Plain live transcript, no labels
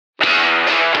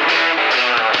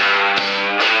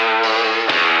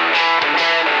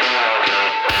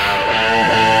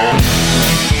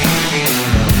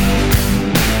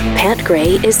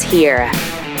Gray is here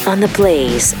on the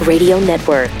Blaze Radio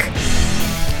Network.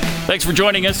 Thanks for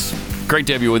joining us. Great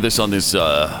to have you with us on this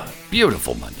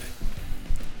beautiful Monday.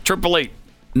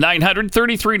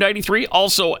 888-900-3393.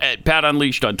 Also at Pat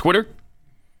Unleashed on Twitter.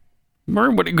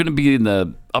 Remember what are going to be in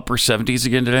the upper 70s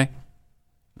again today?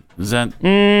 Is that?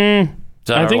 I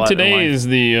think today is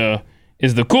the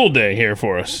cool day here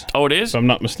for us. Oh, it is? If I'm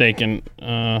not mistaken,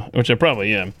 which I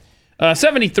probably am.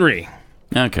 73.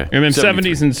 Okay. And then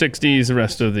 70s and 60s the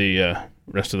rest of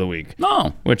the week.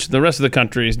 Oh. Which the rest of the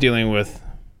country is dealing with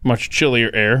much chillier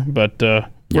air, but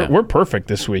we're perfect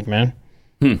this week, man.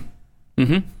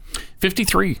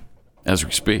 53 as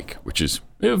we speak, which is,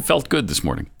 it felt good this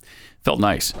morning. Felt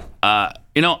nice. I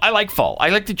like fall. I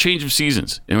like the change of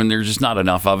seasons. And when there's just not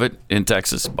enough of it in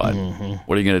Texas, but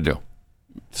what are you going to do?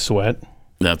 Sweat.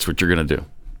 That's what you're going to do.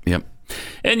 Yep.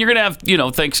 And you're going to have,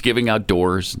 Thanksgiving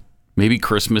outdoors, maybe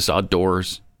Christmas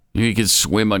outdoors. You can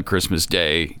swim on Christmas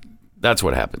Day. That's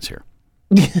what happens here.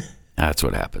 That's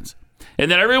what happens. And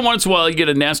then every once in a while, you get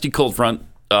a nasty cold front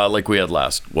like we had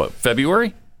last,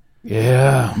 February?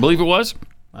 Yeah. I believe it was.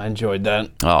 I enjoyed that.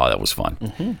 Oh, that was fun.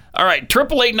 All right,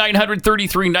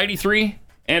 888-900-3393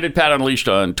 and at Pat Unleashed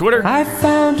on Twitter. I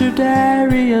found her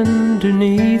diary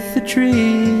underneath the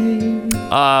tree.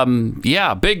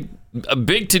 Yeah, big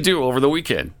to-do over the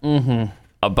weekend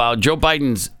about Joe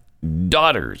Biden's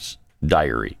daughter's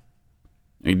diary.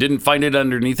 He didn't find it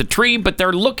underneath a tree, but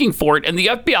they're looking for it, and the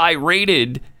FBI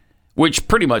raided, which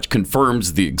pretty much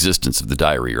confirms the existence of the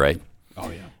diary, right? Oh,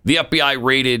 yeah. The FBI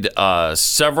raided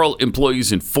several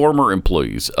employees and former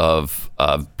employees of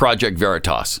Project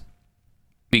Veritas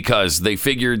because they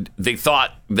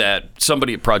thought that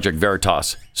somebody at Project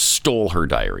Veritas stole her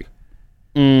diary.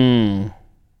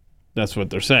 That's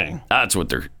what they're saying. That's what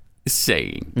they're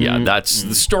saying. Yeah, that's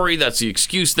the story. That's the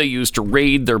excuse they used to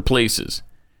raid their places.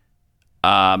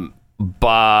 But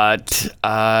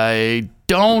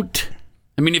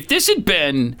if this had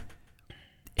been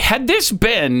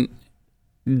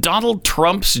Donald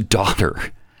Trump's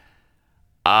daughter,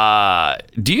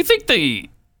 do you think the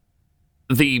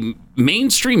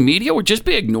mainstream media would just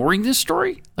be ignoring this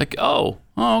story? Like,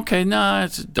 okay,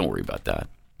 don't worry about that.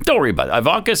 Don't worry about it.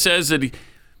 Ivanka says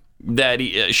that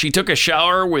she took a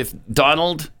shower with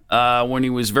Donald when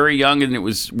he was very young, and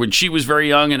when she was very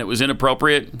young, and it was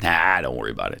inappropriate. Don't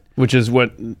worry about it. Which is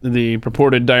what the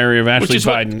purported diary of Ashley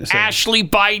Biden says. Ashley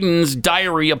Biden's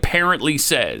diary apparently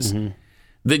says.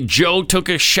 That Joe took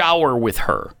a shower with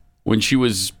her when she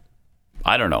was,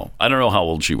 I don't know how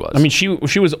old she was. I mean, she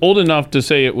was old enough to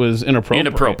say it was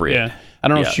inappropriate. Yeah. I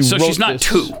don't know if she wrote she's not this.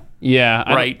 2.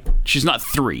 Yeah. Right? She's not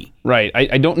 3. Right.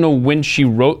 I don't know when she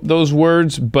wrote those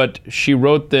words, but she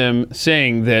wrote them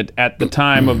saying that at the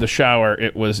time of the shower,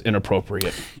 it was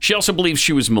inappropriate. She also believes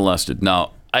she was molested.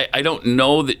 Now, I don't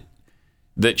know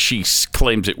that she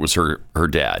claims it was her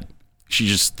dad. She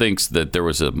just thinks that there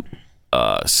was a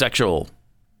sexual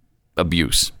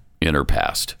abuse in her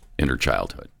past, in her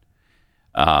childhood.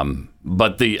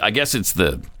 But I guess it's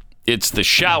the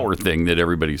shower thing that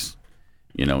everybody's,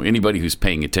 anybody who's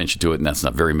paying attention to it, and that's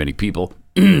not very many people,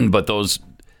 but those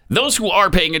who are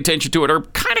paying attention to it are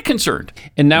kind of concerned.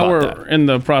 And now we're in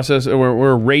the process,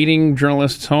 we're raiding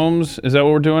journalists' homes. Is that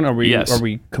what we're doing? Are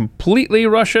we completely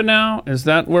Russia now? Is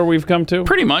that where we've come to?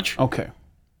 Pretty much. Okay.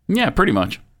 Yeah, pretty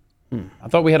much. I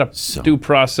thought we had a due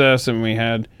process and we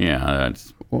had... Yeah,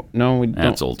 that's... No, we don't.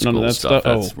 That's old school stuff.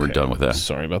 Okay. We're done with that.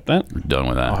 Sorry about that. We're done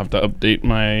with that. I'll have to update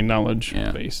my knowledge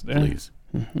base there. Please.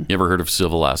 You ever heard of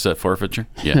civil asset forfeiture?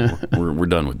 Yeah, we're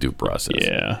done with due process.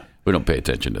 Yeah. We don't pay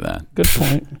attention to that. Good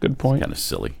point. Good point. Kind of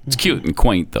silly. It's cute and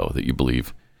quaint, though, that you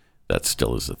believe that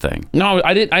still is a thing. No,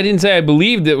 I didn't say I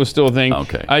believed it was still a thing.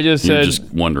 Okay. I just said... You're just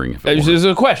wondering if it was. It was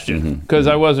a question, because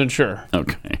I wasn't sure.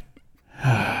 Okay.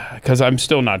 Because I'm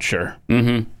still not sure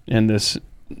in this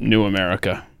new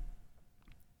America.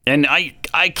 And I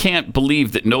can't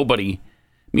believe that nobody...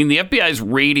 the FBI is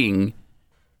raiding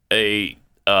a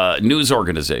news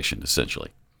organization, essentially.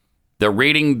 They're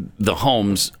raiding the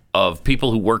homes of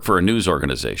people who work for a news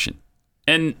organization.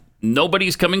 And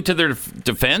nobody's coming to their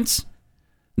defense?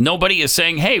 Nobody is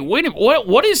saying, hey, wait,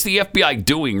 what is the FBI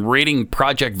doing raiding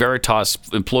Project Veritas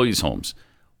employees' homes?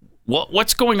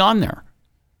 What's going on there?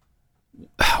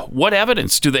 What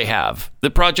evidence do they have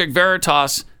that Project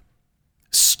Veritas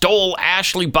stole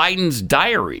Ashley Biden's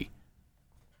diary?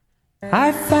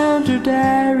 I found her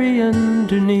diary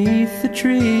underneath the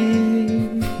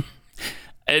tree.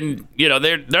 And,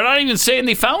 they're not even saying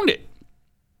they found it.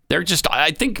 They're just, I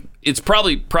think it's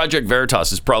probably, Project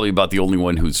Veritas is probably about the only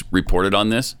one who's reported on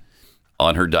this,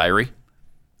 on her diary.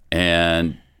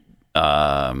 And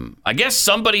I guess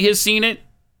somebody has seen it.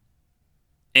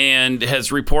 and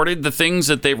has reported the things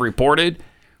that they've reported.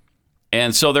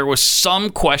 And so there was some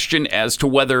question as to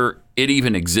whether it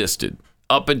even existed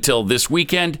up until this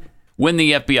weekend when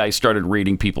the FBI started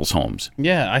raiding people's homes.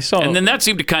 Yeah, I saw. And then that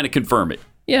seemed to kind of confirm it.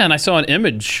 Yeah, and I saw an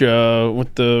image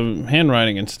with the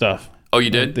handwriting and stuff. Oh, you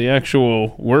did? The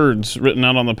actual words written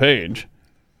out on the page.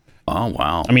 Oh,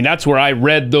 wow. I mean, that's where I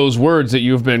read those words that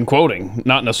you've been quoting.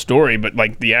 Not in a story, but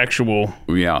like the actual...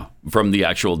 Yeah, from the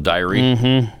actual diary.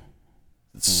 Mm-hmm.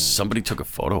 Somebody took a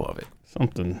photo of it.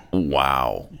 Something.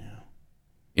 Wow. Yeah.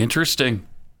 Interesting.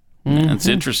 That's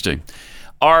interesting.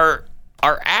 Are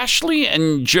Ashley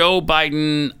and Joe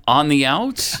Biden on the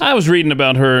outs? I was reading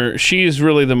about her. She's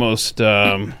really the most,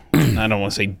 I don't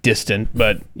want to say distant,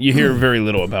 but you hear very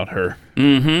little about her.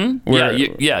 Mm-hmm.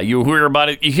 You hear about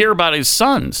it. You hear about his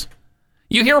sons.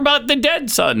 You hear about the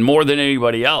dead son more than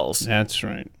anybody else. That's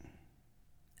right.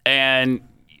 And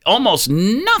almost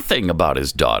nothing about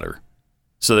his daughter.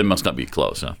 So they must not be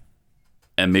close, huh?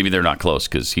 And maybe they're not close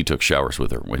because he took showers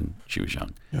with her when she was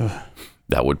young. Ugh.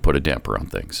 That would put a damper on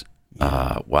things.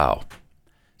 Wow.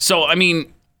 So, I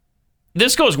mean,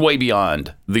 this goes way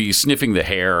beyond the sniffing the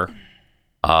hair,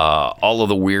 all of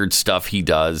the weird stuff he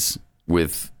does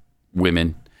with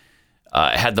women.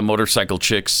 Had the motorcycle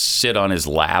chicks sit on his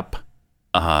lap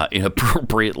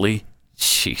inappropriately.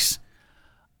 Jeez.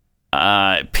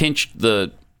 Pinched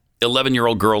the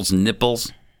 11-year-old girl's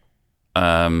nipples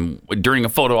during a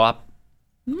photo op.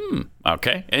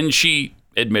 Okay. And she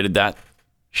admitted that.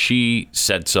 She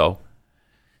said so.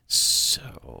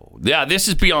 So, yeah, this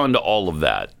is beyond all of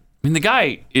that. I mean, the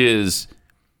guy is...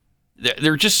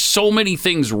 There are just so many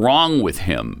things wrong with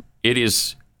him. It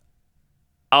is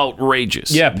outrageous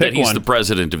that he's the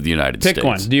president of the United States. Pick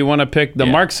one. Do you want to pick the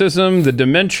Marxism, the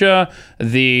dementia,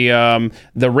 the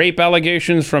rape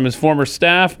allegations from his former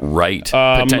staff? Right.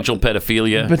 Potential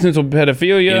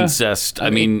pedophilia. Incest. I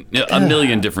mean, a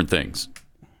million different things.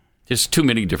 Just too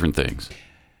many different things.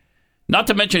 Not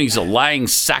to mention he's a lying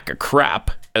sack of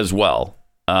crap as well.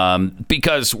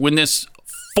 Because when this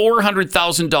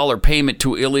 $400,000 payment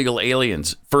to illegal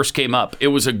aliens first came up, it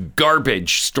was a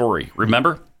garbage story.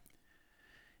 Remember?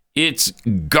 It's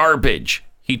garbage,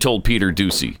 he told Peter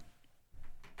Doocy.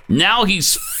 Now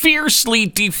he's fiercely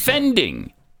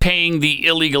defending paying the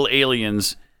illegal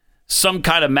aliens some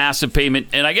kind of massive payment.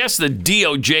 And I guess the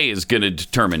DOJ is going to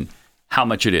determine how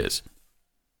much it is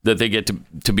that they get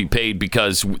to be paid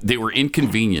because they were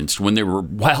inconvenienced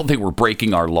while they were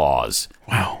breaking our laws.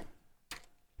 Wow.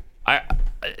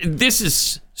 This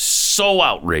is so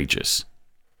outrageous.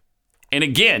 And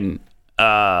again,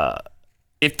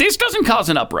 if this doesn't cause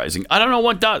an uprising, I don't know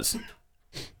what does.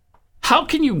 How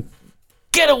can you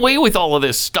get away with all of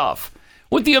this stuff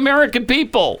with the American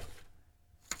people?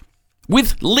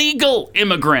 With legal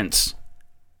immigrants?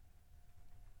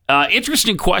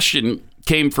 Interesting question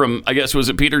came from, I guess, was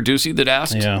it Peter Doocy that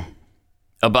asked? Yeah.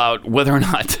 About whether or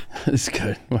not that's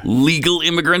good. Legal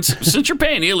immigrants, since you're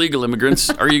paying illegal immigrants,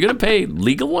 are you going to pay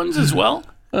legal ones as well?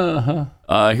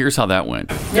 Here's how that went.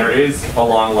 There is a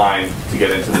long line to get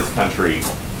into this country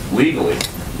legally.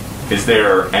 Is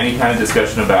there any kind of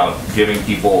discussion about giving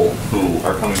people who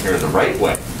are coming here the right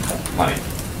way money?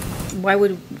 Why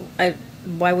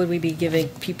would we be giving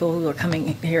people who are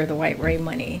coming here the right way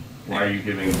money? Why are you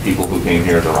giving people who came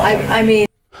here the wrong way? I mean...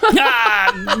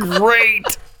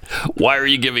 Great. Why are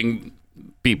you giving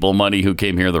people money who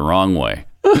came here the wrong way?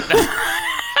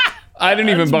 I didn't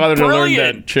even bother to learn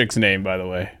that chick's name, by the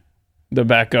way. The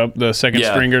backup, the second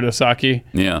stringer to Psaki.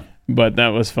 Yeah. But that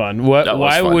was fun.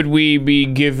 Why would we be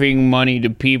giving money to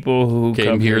people who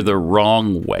came here the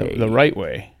wrong way? The right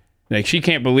way. Like, she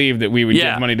can't believe that we would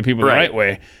give money to people the right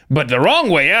way. But the wrong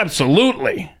way,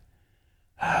 absolutely.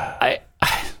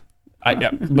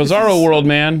 Bizarro world,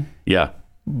 man. Yeah.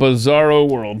 Bizarro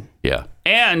world. Yeah.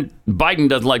 And Biden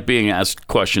doesn't like being asked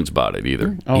questions about it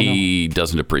either. He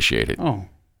doesn't appreciate it. Oh.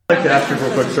 I'd like to ask you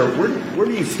real quick, sir, where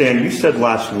do you stand? You said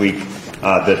last week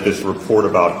that this report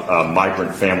about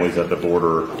migrant families at the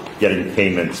border getting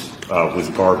payments was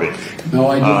garbage. No,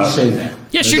 I didn't say that.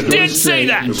 Yes, you did say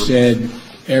that. You said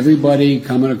everybody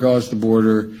coming across the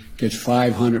border gets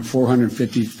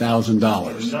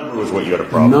 $450,000. The number was what you had a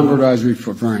problem with. The number I was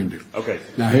referring to. Okay.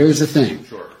 Now, here's the thing.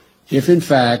 Sure. If, in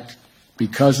fact,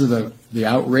 because of the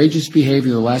outrageous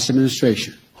behavior of the last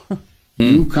administration,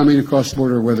 you coming across the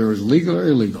border, whether it was legal or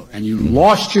illegal, and you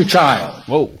lost your child.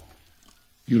 Whoa.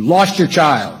 You lost your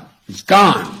child. It's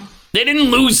gone. They didn't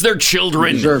lose their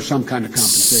children. You deserve some kind of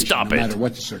compensation. Stop no it. matter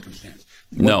what the circumstance.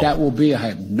 What that will be, I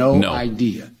have no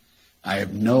idea. I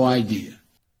have no idea.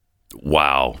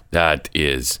 Wow. That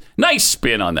is nice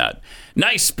spin on that.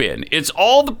 Nice spin. It's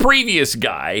all the previous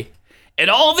guy. And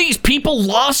all these people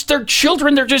lost their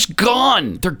children. They're just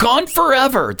gone. They're gone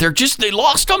forever. They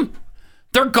lost them.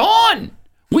 They're gone.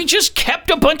 We just kept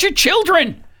a bunch of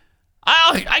children.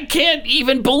 I can't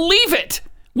even believe it.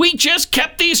 We just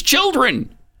kept these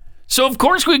children. So, of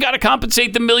course, we got to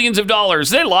compensate them millions of dollars.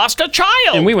 They lost a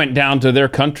child. And we went down to their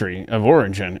country of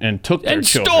origin and took their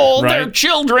children. And stole their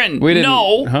children. We didn't,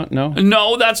 no. No.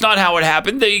 No, that's not how it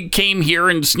happened. They came here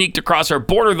and sneaked across our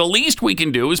border. The least we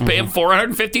can do is pay them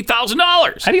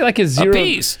 $450,000. How do you like his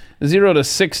 0 to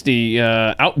 60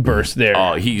 outburst there?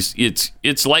 Oh,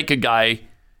 it's like a guy,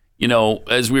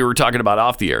 as we were talking about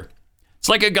off the air. It's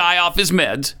like a guy off his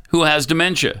meds who has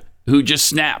dementia, who just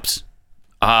snaps.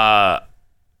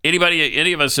 Any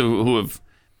of us who have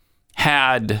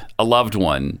had a loved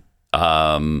one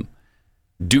do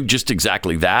just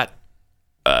exactly that,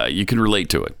 you can relate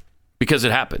to it because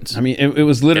it happens. I mean, it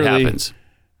was literally. It happens.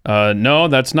 No,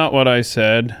 that's not what I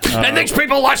said. And these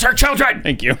people lost their children.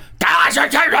 Thank you. They lost their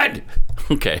children.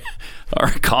 Okay. All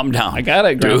right, calm down. I got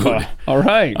it, Grandpa. Dude. All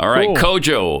right. All right, cool.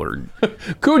 Kojo or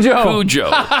Cujo.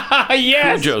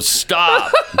 Yes. Cujo,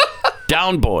 stop.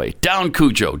 Down, boy. Down,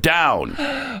 Cujo. Down.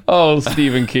 Oh,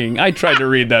 Stephen King. I tried to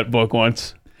read that book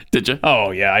once. Did you?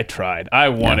 Oh, yeah, I tried. I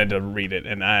wanted to read it,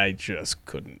 and I just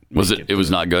couldn't. Was it? It was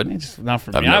not good? It's not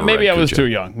for me. Maybe I was too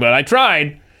young, but I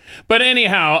tried. But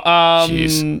anyhow,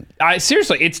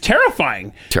 seriously, it's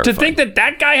terrifying to think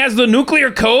that guy has the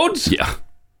nuclear codes. Yeah.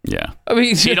 Yeah. I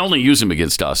mean, he'd only use them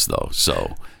against us, though,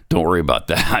 so don't worry about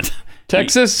that.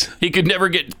 Texas? He could never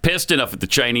get pissed enough at the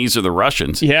Chinese or the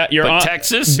Russians. Yeah,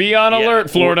 Texas? Be on alert,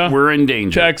 Florida. We're in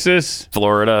danger. Texas.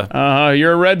 Florida.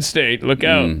 You're a red state. Look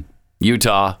out.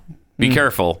 Utah. Be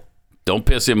careful. Don't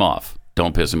piss him off.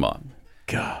 Don't piss him off.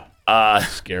 God.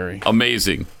 Scary.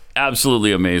 Amazing.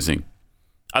 Absolutely amazing.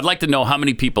 I'd like to know how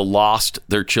many people lost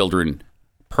their children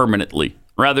permanently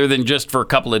rather than just for a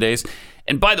couple of days.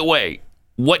 And by the way,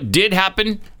 what did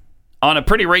happen on a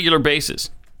pretty regular basis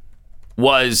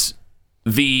was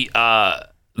the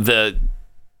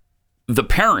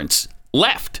parents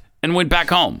left and went back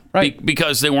home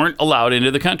because they weren't allowed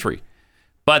into the country.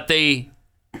 But they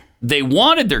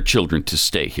wanted their children to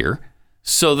stay here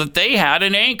so that they had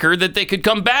an anchor that they could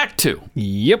come back to.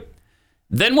 Yep.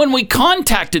 Then when we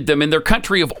contacted them in their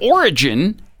country of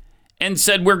origin and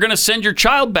said, we're going to send your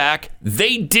child back,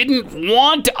 they didn't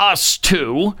want us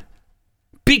to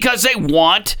because they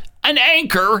want an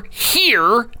anchor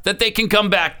here that they can come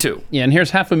back to. Yeah, and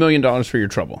here's $500,000 for your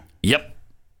trouble. Yep.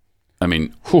 I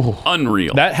mean,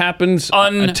 unreal. That happens.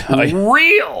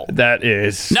 Unreal. That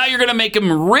is. Now you're going to make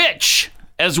them rich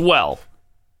as well.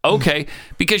 Okay.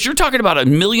 Because you're talking about $1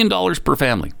 million per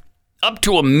family. Up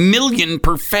to $1 million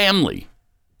per family.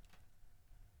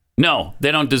 No,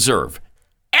 they don't deserve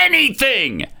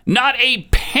anything. Not a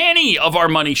penny of our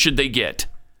money should they get.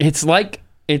 It's like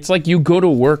you go to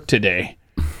work today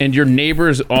and your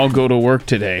neighbors all go to work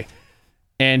today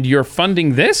and you're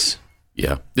funding this?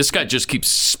 Yeah. This guy just keeps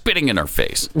spitting in our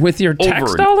face. With your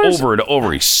tax dollars? Over and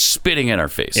over. He's spitting in our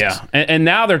faces. Yeah. And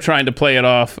now they're trying to play it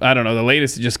off. I don't know. The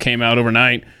latest that just came out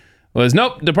overnight was,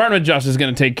 nope, Department of Justice is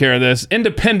going to take care of this,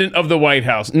 independent of the White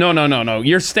House. No.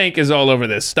 Your stank is all over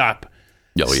this. Stop.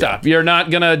 Oh, Stop. You're not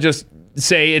going to just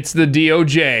say it's the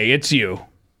DOJ. It's you.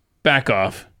 Back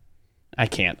off. I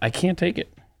can't take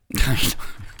it.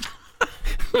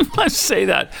 I say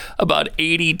that about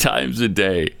 80 times a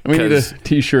day. We need a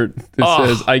T-shirt that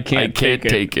says, I can't take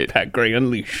it. Pat Gray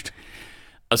Unleashed.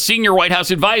 A senior White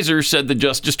House advisor said the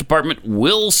Justice Department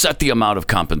will set the amount of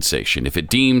compensation if it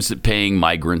deems that paying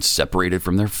migrants separated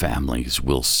from their families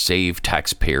will save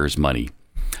taxpayers money.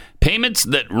 Payments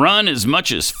that run as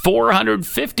much as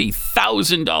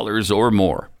 $450,000 or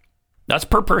more. That's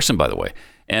per person, by the way,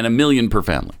 and $1 million per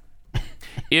family.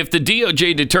 If the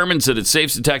DOJ determines that it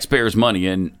saves the taxpayers money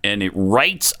and it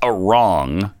rights a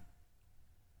wrong,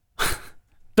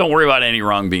 don't worry about any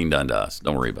wrong being done to us.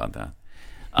 Don't worry about that.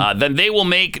 Then they will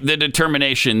make the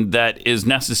determination that is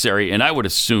necessary, and I would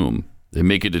assume they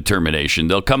make a determination.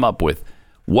 They'll come up with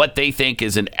what they think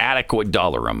is an adequate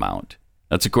dollar amount.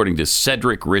 That's according to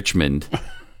Cedric Richmond.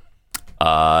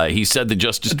 He said the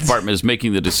Justice Department is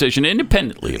making the decision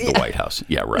independently of the White House.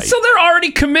 Yeah, right. So they're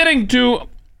already committing to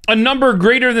a number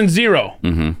greater than 0.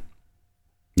 Mm-hmm.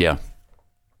 Yeah.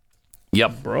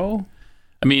 Yep. Bro.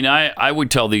 I mean, I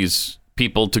would tell these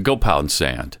people to go pound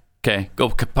sand. Okay? Go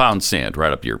pound sand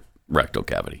right up your rectal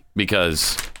cavity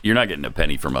because you're not getting a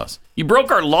penny from us. You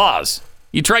broke our laws.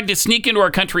 You tried to sneak into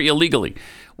our country illegally.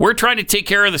 We're trying to take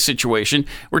care of the situation.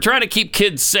 We're trying to keep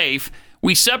kids safe.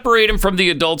 We separate them from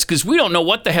the adults because we don't know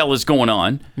what the hell is going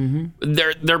on.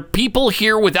 They're people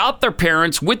here without their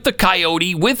parents, with the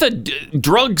coyote, with a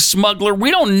drug smuggler.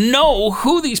 We don't know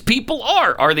who these people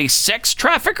are. Are they sex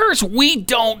traffickers? We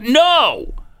don't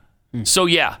know. So,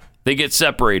 yeah, they get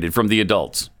separated from the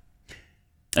adults.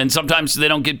 And sometimes they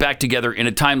don't get back together in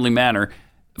a timely manner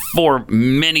for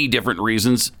many different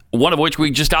reasons, one of which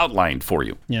we just outlined for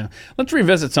you. Yeah. Let's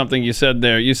revisit something you said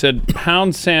there. You said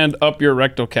pound sand up your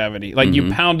rectal cavity. Like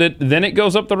you pound it, then it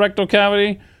goes up the rectal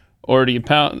cavity? Or do you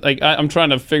pound... Like I'm trying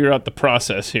to figure out the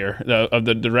process here of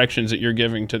the directions that you're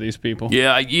giving to these people.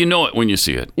 Yeah, you know it when you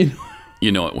see it.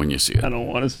 You know it when you see it. I don't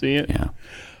want to see it. Yeah.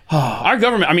 Our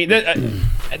government... I mean,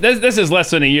 this is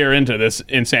less than a year into this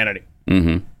insanity.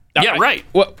 Yeah, right.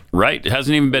 What? Right. It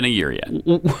hasn't even been a year yet.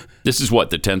 This is what,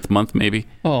 the 10th month, maybe?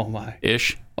 Oh, my.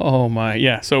 Ish. Oh, my.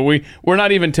 Yeah. So we're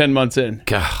not even 10 months in.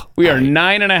 God, we are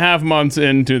 9.5 months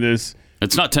into this.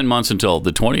 It's not 10 months until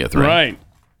the 20th, right? Right.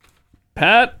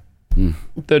 Pat,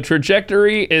 the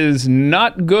trajectory is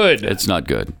not good. It's not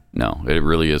good. No, it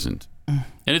really isn't. And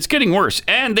it's getting worse.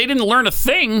 And they didn't learn a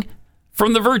thing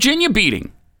from the Virginia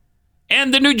beating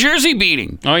and the New Jersey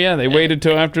beating. Oh, yeah. They waited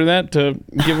till after that to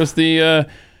give us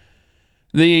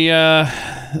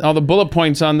all the bullet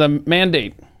points on the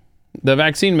mandate, the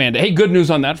vaccine mandate. Hey, good news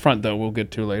on that front, though. We'll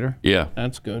get to later. Yeah,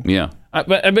 that's good. Yeah,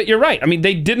 but you're right. I mean,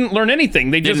 they didn't learn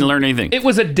anything. They didn't learn anything. It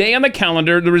was a day on the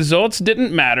calendar. The results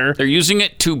didn't matter. They're using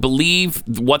it to believe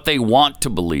what they want to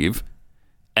believe,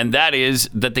 and that is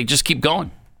that they just keep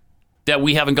going. That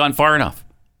we haven't gone far enough.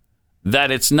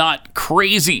 That it's not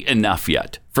crazy enough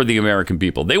yet for the American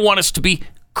people. They want us to be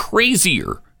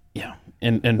crazier. Yeah.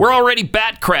 And we're already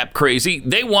bat crap crazy.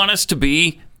 They want us to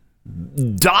be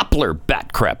Doppler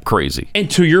bat crap crazy. And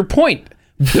to your point,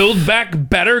 Build Back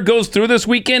Better goes through this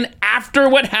weekend after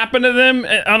what happened to them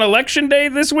on Election Day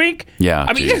this week. Yeah,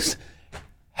 I mean, just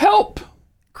help.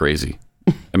 Crazy.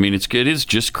 I mean, it is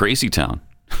just crazy town.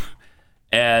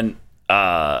 And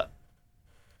yeah,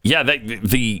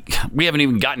 we haven't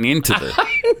even gotten into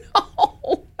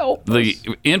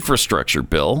the infrastructure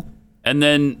bill, and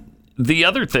then. The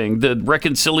other thing, the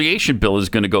reconciliation bill is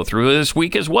going to go through this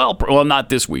week as well. Well, not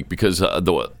this week because I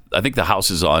think the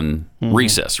House is on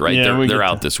recess, right? Yeah, they're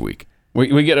out this week.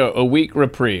 We get a week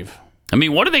reprieve. I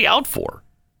mean, what are they out for?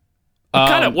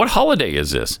 What holiday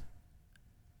is this?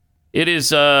 It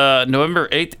is November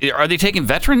 8th. Are they taking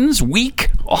Veterans Week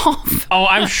off? Oh,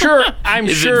 I'm sure.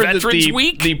 Is sure it Veterans that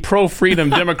Week? the pro-freedom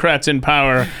Democrats in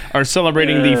power are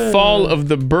celebrating the fall of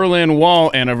the Berlin Wall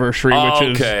anniversary,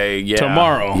 which is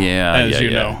tomorrow. Yeah, as you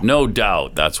know. No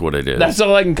doubt, that's what it is. That's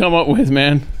all I can come up with,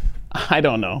 man. I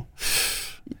don't know.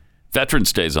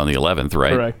 Veterans Day is on the 11th,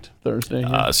 right? Correct. Thursday.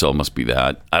 Yeah. So it must be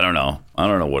that. I don't know. I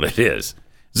don't know what it is.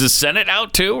 Is the Senate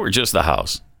out too, or just the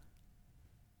House?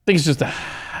 I think it's just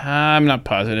I'm not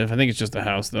positive. I think it's just the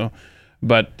House, though.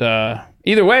 But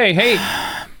either way, hey,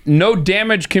 no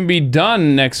damage can be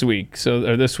done next week,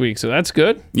 or this week, so that's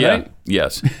good. Yeah. Right?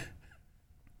 Yes.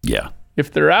 Yeah.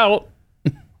 If they're out,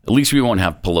 at least we won't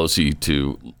have Pelosi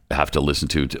to have to listen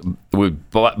to.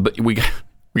 But we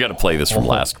got to play this from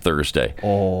last Thursday.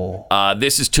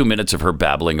 This is 2 minutes of her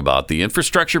babbling about the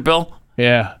infrastructure bill.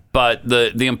 Yeah. But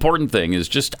the important thing is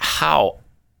just how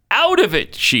out of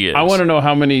it she is. I want to know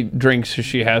how many drinks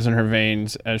she has in her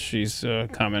veins as she's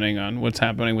commenting on what's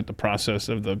happening with the process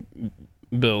of the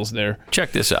bills there.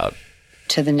 Check this out.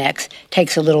 To the next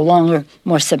takes a little longer,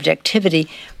 more subjectivity,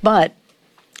 but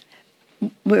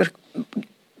this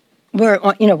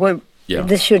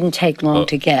shouldn't take long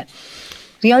to get.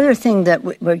 The other thing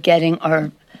that we're getting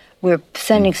we're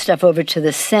sending stuff over to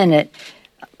the Senate.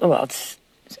 Well,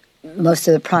 most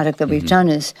of the product that we've done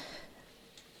is.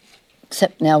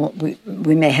 Except now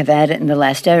we may have added in the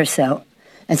last day or so.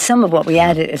 And some of what we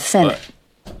added is Senate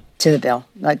to the bill,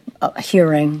 like a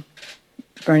hearing.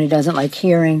 Bernie doesn't like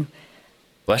hearing.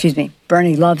 What? Excuse me.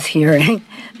 Bernie loves hearing.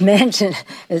 Manchin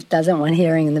doesn't want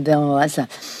hearing in the bill and all that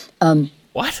stuff.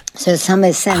 What? So some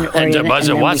is Senate oriented, and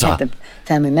then we have the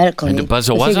family medical need. We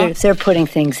figured if they're putting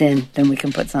things in, then we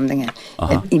can put something in,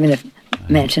 even if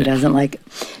Manchin doesn't like it.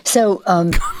 So...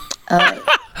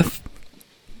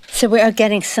 So we are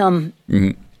getting some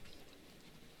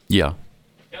Yeah.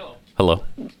 Hello.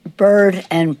 Bird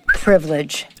and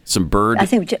privilege. Some bird. I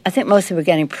think mostly we're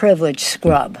getting privilege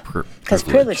scrub. Because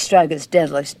privilege scrub is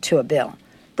deadly to a bill.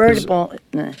 Birdable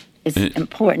is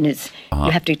important.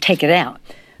 You have to take it out.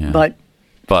 Yeah.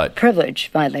 But privilege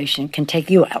violation can take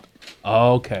you out.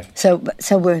 Oh, okay. So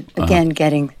we're again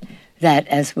getting that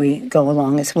as we go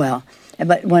along as well.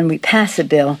 But when we pass a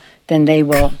bill, then they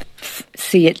will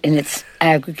see it in its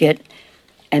aggregate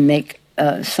and make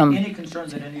some... Any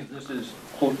concerns that any of this is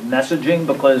quote, messaging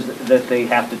because that they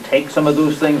have to take some of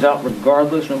those things out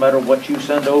regardless, no matter what you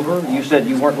send over? You said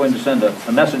you weren't going to send a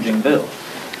messaging bill.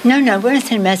 No, we're not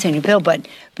sending a messaging bill, but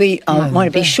we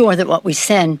want to be sure that what we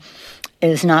send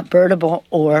is not birdable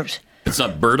or... It's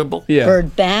not birdable? Yeah.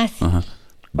 Bird bath.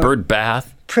 Bird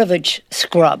bath? Privilege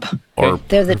scrub. Or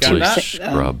they're the privilege two.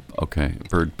 scrub. Okay.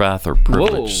 Bird bath or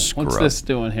privilege scrub. What's this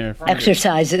doing here?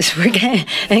 Exercises we're getting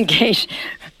engaged.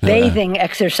 Bathing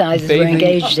exercises we're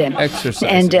engaged in. Exercises,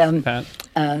 And Pat.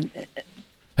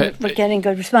 we're getting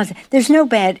good response. There's no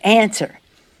bad answer.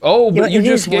 Oh, but you it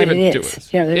just is gave what it to is.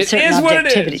 us. You know, there's It certain is what it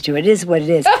objectivity is. to it. It is what it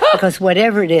is. Because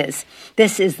whatever it is,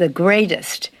 this is the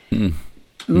greatest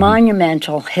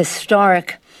monumental,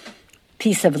 historic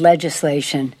piece of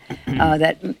legislation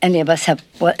that any of us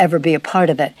will ever be a part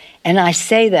of it. And I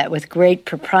say that with great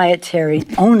proprietary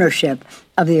ownership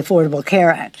of the Affordable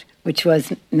Care Act, which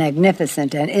was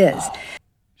magnificent and is.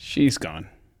 She's gone.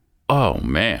 Oh,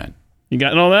 man. You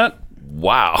got all that?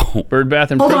 Wow. Bird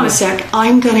bath and Hold on a privilege. sec.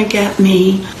 I'm going to get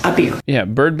me a beer. Yeah,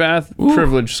 bird bath,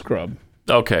 privilege scrub.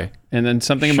 Okay. And then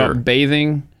something Sure. about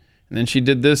bathing. And then she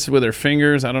did this with her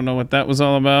fingers. I don't know what that was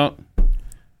all about.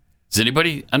 Does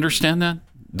anybody understand that?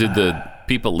 Did the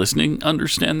people listening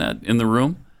understand that in the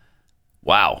room?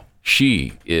 Wow.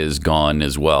 She is gone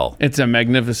as well. It's a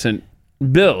magnificent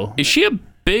bill. Is she a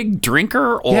big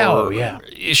drinker or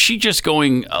is she just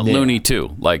going loony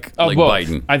too? Like both.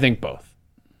 Biden? I think both.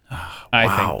 I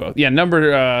think both. Yeah,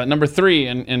 number 3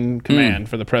 in command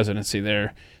for the presidency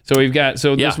there. So we've got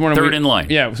this morning third in line.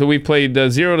 Yeah, so we played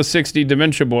 0 to 60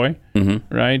 Dementia Boy,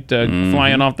 right?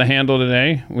 Flying off the handle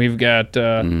today. We've got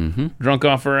drunk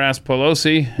off her ass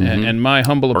Pelosi and my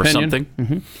humble Or opinion.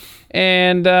 something.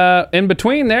 And in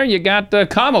between there, you got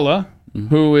Kamala,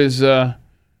 who is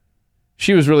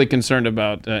she was really concerned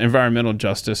about environmental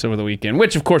justice over the weekend,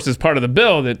 which of course is part of the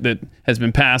bill that has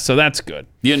been passed. So that's good.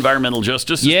 The environmental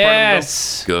justice. Is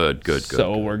Yes. part of the bill? Good.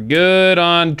 So we're good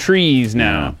on trees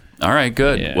now. All right,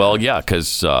 good. Yeah. Well, yeah,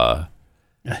 because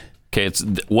it's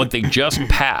what they just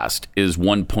passed is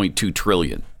 $1.2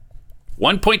 trillion.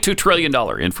 $1.2 trillion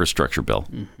infrastructure bill.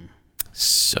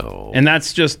 So, And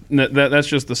that's just that's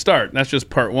just the start. That's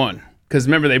just part one. Because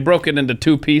remember, they broke it into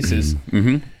 2 pieces.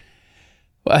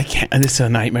 Well, I can't. This is a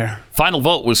nightmare. final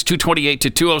vote was 228 to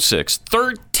 206.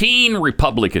 13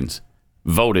 Republicans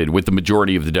voted with the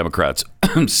majority of the Democrats.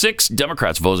 6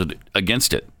 Democrats voted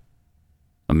against it.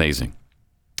 Amazing.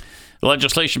 The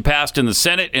legislation passed in the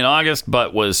Senate in August,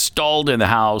 but was stalled in the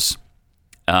House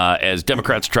as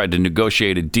Democrats tried to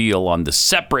negotiate a deal on the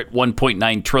separate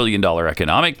 $1.9 trillion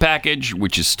economic package,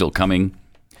 which is still coming.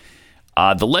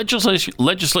 The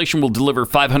legislation will deliver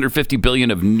 $550 billion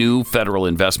of new federal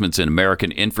investments in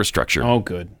American infrastructure. Oh,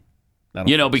 good.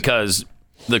 Because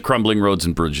the crumbling roads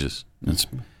and bridges. It's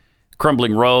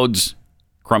crumbling roads,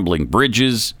 crumbling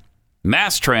bridges,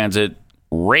 mass transit,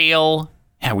 rail.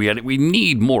 Yeah, we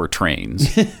need more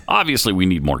trains. Obviously, we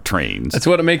need more trains. That's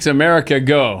what makes America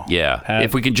go. Yeah.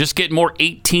 If we can just get more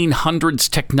 1800s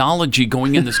technology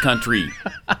going in this country.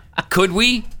 Could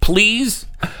we, please?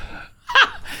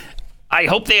 I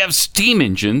hope they have steam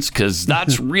engines because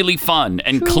that's really fun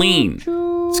and clean.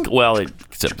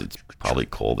 Except it's probably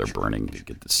coal they're burning to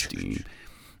get the steam.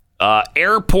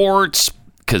 Airports,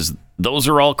 because those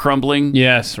are all crumbling.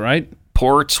 Yes, right?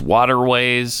 Ports,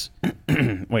 waterways.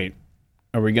 Wait,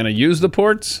 are we going to use the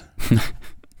ports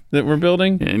that we're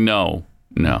building? No.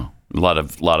 A lot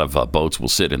of boats will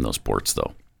sit in those ports,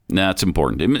 though. That's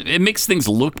important. It makes things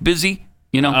look busy.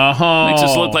 Makes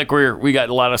us look like we got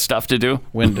a lot of stuff to do.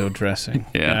 Window dressing.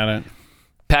 Yeah. Got it.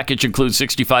 Package includes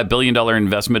 $65 billion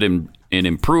investment in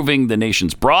improving the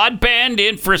nation's broadband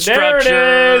infrastructure.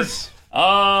 There it is.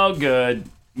 Oh, good.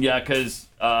 Yeah, because,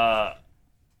 we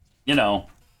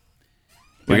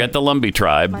got the Lumbee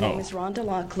tribe. My name is Rhonda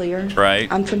Locklear.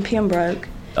 Right. I'm from Pembroke,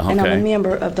 and I'm Okay. a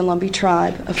member of the Lumbee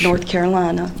tribe of North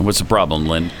Carolina. What's the problem,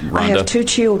 Rhonda? I have 2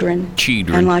 children.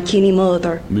 Children. And like any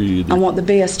mother, Me either. I want the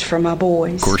best for my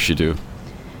boys. Of course you do.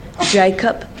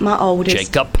 Jacob, my oldest,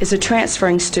 Jacob. is a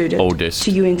transferring student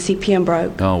to UNC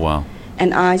Pembroke. Oh, wow.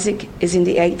 And Isaac is in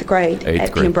the 8th grade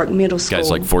at Pembroke Middle School. Guy's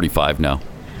like 45 now.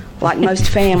 Like most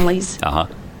families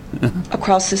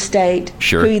across the state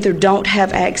Sure. who either don't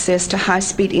have access to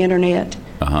high-speed internet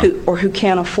who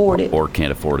can't afford it. Or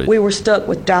can't afford it. We were stuck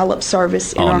with dial-up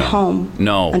service in our home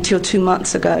until 2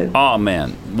 months ago. Oh,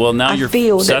 man. Well, now I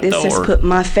feel that this has put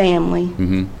my family,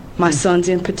 Mm-hmm. my sons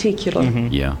in particular,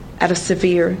 Yeah. at a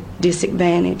severe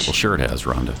disadvantage. Well, sure it has,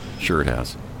 Rhonda. Sure it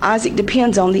has. Isaac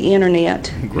depends on the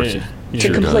internet Of course it to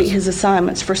sure complete does. his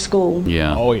assignments for school.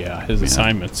 Yeah. Oh, yeah. His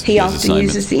assignments. He often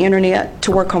uses the internet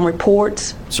to work on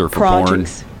reports, Surf for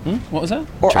projects, What was that?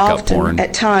 Or Check out often, porn.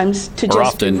 at times, to Or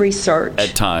just often, do research.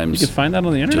 At times. You can find that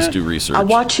on the internet? Just do research. I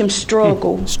watch him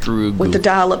struggle with the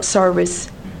dial-up service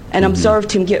and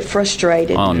observed him get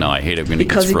frustrated. Oh, no, I hate it when he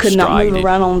because gets he could not move frustrated.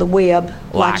 around on the web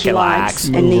like he likes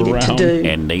and needed to do.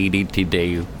 And needed to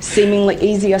do. Seemingly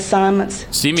easy assignments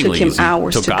Seemingly took him easy.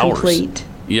 hours Took to hours. complete.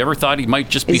 You ever thought he might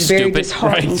just be It's very stupid?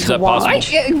 disheartening Is to that possible?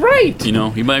 watch. Right. You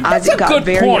know, he might. Isaac got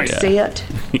very upset,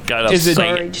 He got Is it-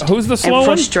 upset. Who's the slow and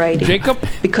one? frustrated Jacob?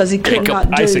 because he could Jacob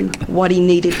not do Isaac. what he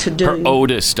needed to do. Her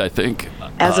oldest, I think.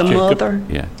 As a mother,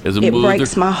 Yeah, as a it mother.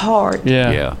 breaks my heart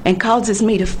Yeah. and causes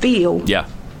me to feel Yeah.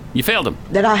 You failed him.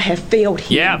 that I have failed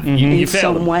him Yeah, in you failed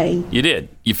some him. way. You did.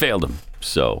 You failed him.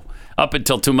 So, up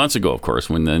until 2 months ago, of course,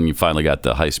 when then you finally got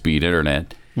the high-speed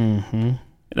internet. Mm-hmm.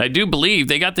 And I do believe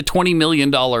they got the $20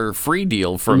 million free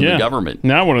deal from the government.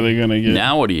 Now what are they going to get?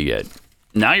 Now what do you get?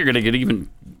 Now you're going to get even,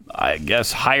 I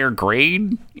guess, higher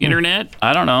grade internet?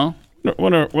 I don't know.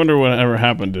 Wonder whatever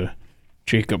happened to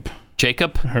Jacob.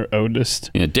 Jacob? Her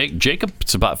oldest. Yeah,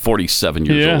 Jacob's about 47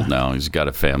 years Yeah. old now. He's got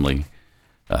a family.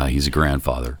 He's a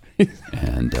grandfather.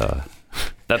 And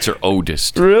that's her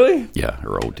oldest. Really? Yeah,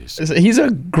 her oldest. He's a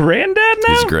granddad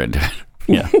now? He's a granddad.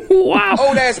 Yeah. Wow.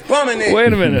 Oh, that's bumming.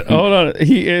 Wait a minute. Hold on.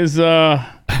 He is, well,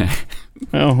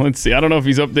 let's see. I don't know if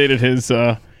he's updated his,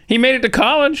 he made it to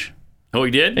college. Oh,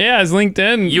 he did? Yeah, his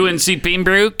LinkedIn. UNC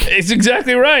Pembroke? It's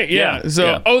exactly right. Yeah.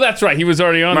 So, oh, that's right. He was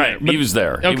already on there. Right. He was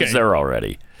there. Okay. He was there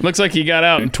already. Looks like he got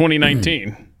out in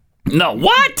 2019. No,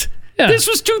 what? Yeah. This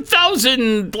was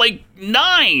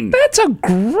 2009. That's a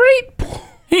great point.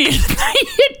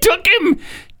 It took him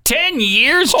 10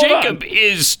 years. Hold Jacob on.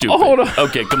 is stupid. Hold on.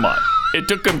 Okay, come on. It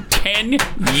took him 10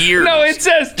 years. No, it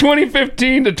says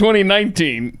 2015 to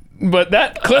 2019, but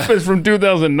that clip is from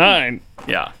 2009.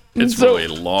 Yeah. It's So- really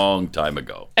a long time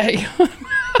ago. Hey.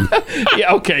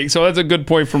 Yeah, okay. So that's a good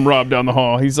point from Rob down the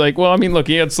hall. He's like, well, I mean, look,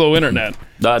 he had slow internet.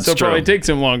 That's so it true. probably takes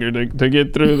him longer to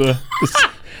get through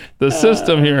the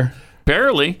system here.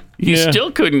 Apparently, he Yeah.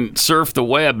 still couldn't surf the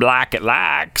web like it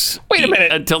likes. Wait a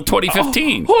minute. Until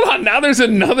 2015. Hold on. Now there's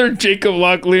another Jacob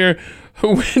Locklear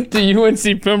who went to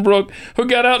UNC Pembroke who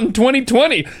got out in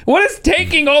 2020. What is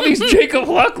taking all these Jacob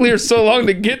Locklears so long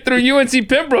to get through UNC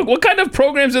Pembroke? What kind of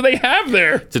programs do they have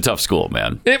there? It's a tough school,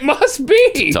 man. It must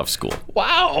be. Tough school.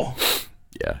 Wow.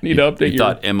 Yeah. Need to update You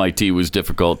thought MIT was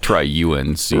difficult? Try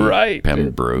UNC Right.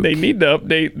 Pembroke. They need to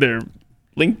update their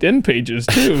LinkedIn pages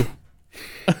too.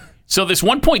 So this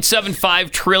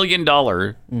 $1.75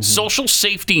 trillion social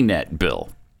safety net bill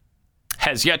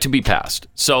has yet to be passed.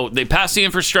 So they passed the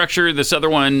infrastructure. This other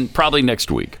one probably next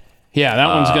week. Yeah, that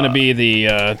one's going to be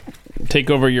the take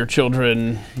over your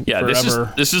children Yeah,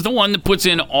 forever. this is the one that puts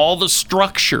in all the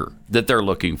structure that they're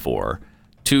looking for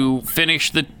to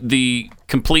finish the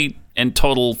complete and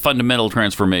total fundamental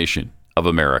transformation of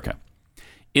America.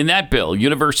 In that bill,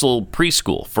 universal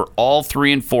preschool for all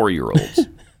 3 and 4-year-olds.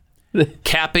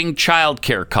 Capping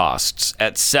childcare costs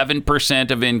at 7%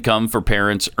 of income for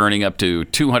parents earning up to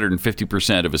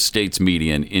 250% of a state's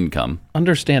median income.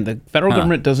 Understand, the federal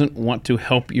government doesn't want to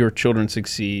help your children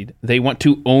succeed. They want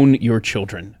to own your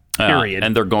children, period.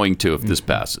 And they're going to if this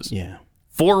passes. Yeah.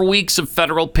 4 weeks of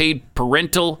federal paid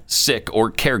parental, sick, or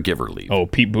caregiver leave. Oh,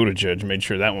 Pete Buttigieg made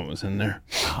sure that one was in there.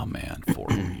 Oh, man, 4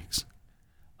 weeks.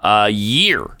 A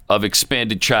year of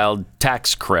expanded child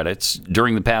tax credits.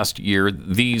 During the past year,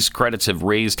 these credits have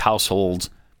raised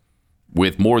households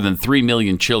with more than 3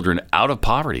 million children out of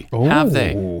poverty. Have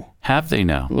they? Have they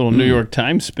now? A little New York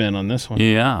Times spin on this one.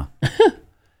 Yeah.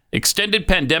 Extended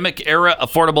Pandemic Era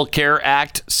Affordable Care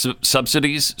Act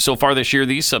subsidies. So far this year,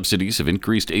 these subsidies have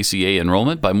increased ACA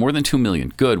enrollment by more than 2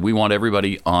 million. Good. We want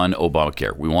everybody on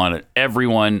Obamacare. We want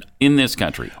everyone in this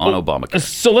country on Obamacare.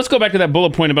 So let's go back to that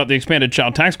bullet point about the expanded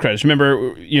child tax credits.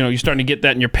 Remember, you're starting to get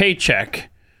that in your paycheck,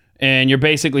 and you're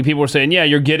basically, people were saying, yeah,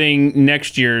 you're getting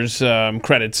next year's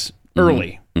credits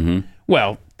early. Mm-hmm.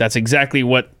 Well, that's exactly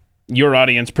what your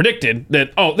audience predicted,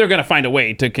 that, they're going to find a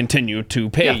way to continue to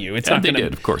pay you. It's not they going to,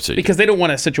 did, of course. because they don't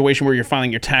want a situation where you're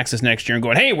filing your taxes next year and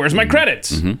going, hey, where's my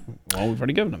credits? Mm-hmm. Well, we've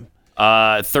already given them.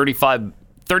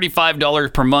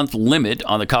 $35 per month limit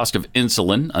on the cost of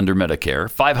insulin under Medicare.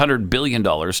 $500 billion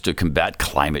to combat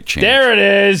climate change. There it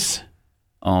is.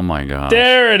 Oh, my God.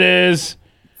 There it is.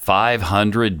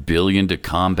 $500 billion to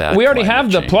combat We already climate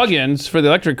have the change. plug-ins for the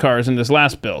electric cars in this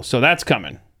last bill, so that's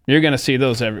coming. You're going to see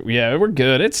those yeah, we're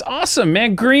good. It's awesome,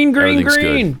 man. Green, Everything's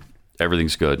green. Good.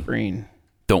 Everything's good. Green.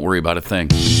 Don't worry about a thing.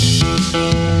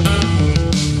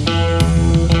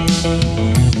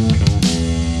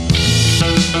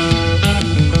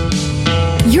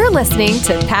 You're listening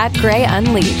to Pat Gray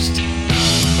Unleashed.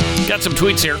 Got some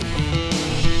tweets here.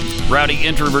 Rowdy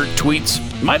introvert tweets.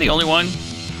 Am I the only one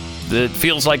It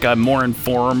feels like I'm more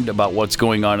informed about what's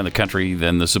going on in the country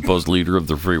than the supposed leader of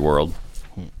the free world.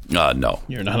 No.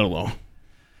 You're not alone.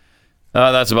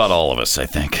 That's about all of us, I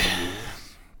think.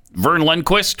 Vern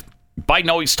Lundquist. Biden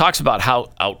always talks about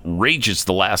how outrageous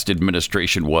the last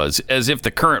administration was, as if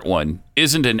the current one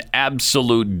isn't an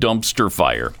absolute dumpster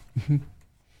fire.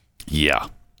 Yeah.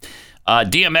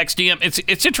 DM,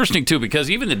 it's interesting, too,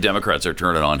 because even the Democrats are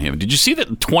turning on him. Did you see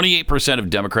that 28% of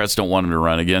Democrats don't want him to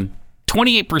run again?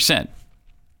 28%.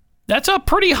 That's a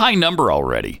pretty high number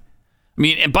already. I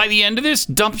mean, and by the end of this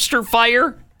dumpster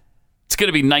fire, it's going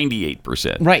to be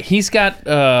 98%. Right. He's got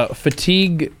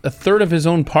fatigue, a third of his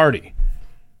own party.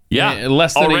 Yeah.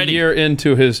 Less than already. a year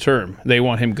into his term. They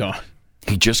want him gone.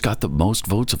 He just got the most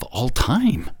votes of all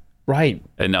time. Right.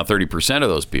 And now 30% of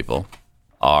those people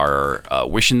are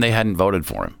wishing they hadn't voted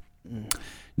for him.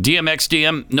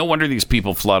 DMXDM, no wonder these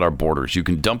people flood our borders. You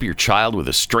can dump your child with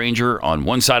a stranger on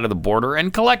one side of the border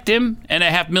and collect him and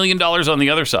 $500,000 on the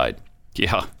other side.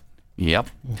 Yeah. Yep.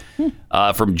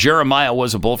 From Jeremiah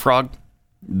Was a Bullfrog.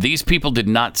 These people did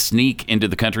not sneak into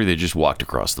the country. They just walked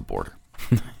across the border.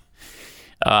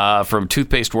 From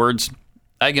Toothpaste Words,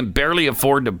 I can barely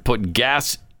afford to put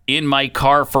gas in my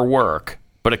car for work.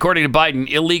 But according to Biden,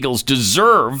 illegals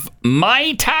deserve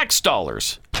my tax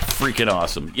dollars. Freaking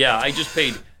awesome. Yeah, I just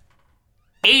paid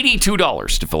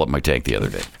 $82 to fill up my tank the other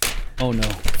day. Oh, no.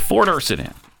 Four-door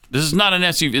sedan. This is not an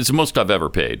SUV. It's the most I've ever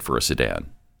paid for a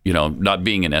sedan. You know, not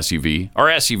being an SUV. Our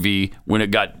SUV, when it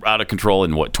got out of control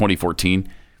in, 2014,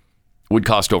 would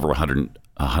cost over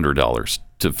 $100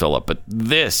 to fill up. But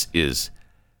this is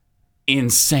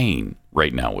insane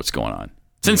right now, what's going on.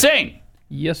 It's insane.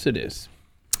 Yes, it is.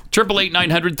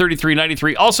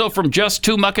 888-900-3393. Also from Just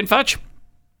Two Muck and Fudge.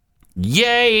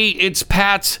 Yay, it's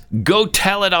Pat's Go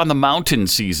Tell It on the Mountain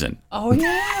season. Oh,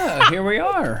 yeah. Here we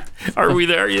are. Are we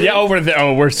there yet? Yeah, over there.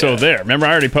 Oh, we're so there. Remember,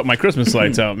 I already put my Christmas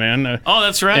lights out, man. Oh,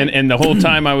 that's right. And the whole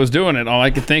time I was doing it, all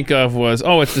I could think of was,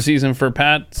 it's the season for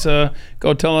Pat's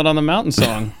Go Tell It on the Mountain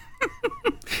song.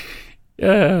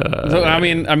 Yeah. So, I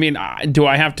mean, do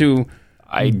I have to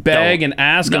beg and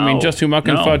ask? No, I mean, Just Who Muck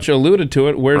and Fudge alluded to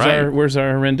it. Where's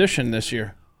our rendition this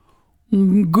year?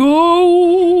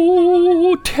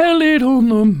 Go tell it on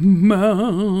the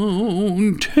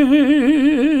mountain,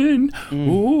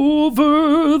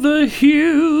 over the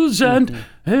hills and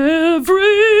everywhere.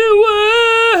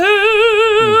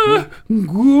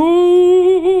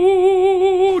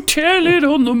 Go tell it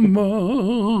on the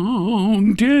mountain.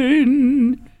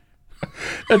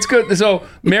 That's good. So,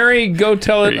 Mary, go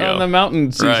tell it on the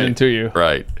mountain season to you.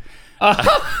 Right.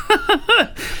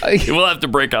 We'll have to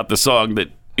break out the song that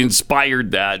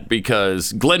inspired that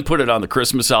because Glenn put it on the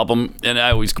Christmas album, and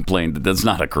I always complained that that's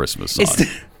not a Christmas song.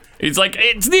 It's like,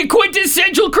 it's the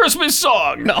quintessential Christmas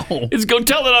song. No. It's Go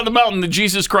Tell It on the Mountain that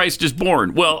Jesus Christ is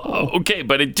born. Well, okay,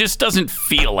 but it just doesn't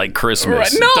feel like Christmas.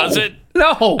 Right. No. Does it?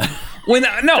 No. No.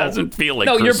 It doesn't feel like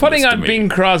Christmas. No, you're putting on to me. Bing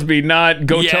Crosby, not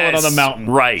Go Tell It on the Mountain.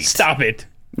 Right. Stop it.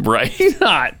 Right. He's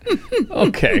not.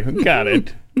 Okay, got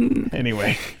it.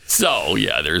 Anyway. So,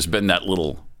 yeah, there's been that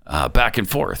little back and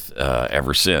forth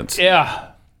ever since.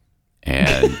 Yeah.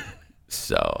 And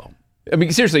so, I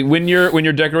mean, seriously, when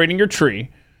you're decorating your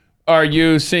tree, are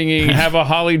you singing "Have a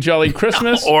Holly Jolly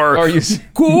Christmas" or are you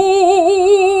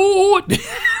good?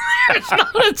 There's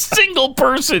not a single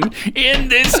person in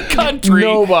this country,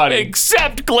 nobody,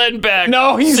 except Glenn Beck.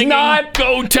 No, he's singing not.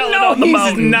 Go Tell It on the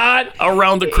Mountain. Not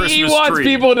around the Christmas tree. He wants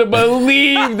people to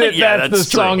believe that that's the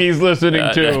song he's listening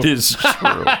to. That is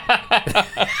true.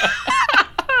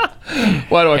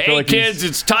 Why do I feel hey like kids,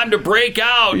 it's time to break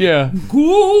out. Yeah.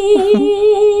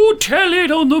 Go tell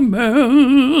it on the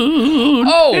mountain.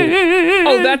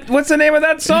 What's the name of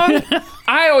that song?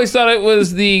 I always thought it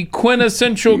was the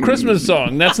quintessential Christmas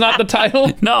song. That's not the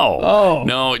title? No. Oh.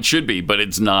 No, it should be, but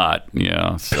it's not.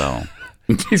 Yeah, so.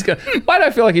 Why do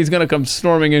I feel like he's going to come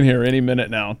storming in here any minute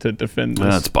now to defend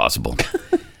this? That's possible.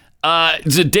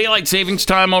 Is it daylight savings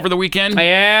time over the weekend?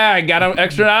 Yeah, I got an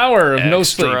extra hour of no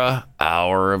sleep. Extra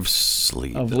hour of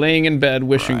sleep. Of laying in bed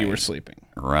wishing you were sleeping.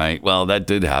 Right. Well, that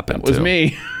did happen, That was too.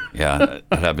 me. Yeah,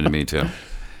 that happened to me, too.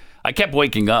 I kept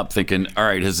waking up thinking, all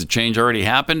right, has the change already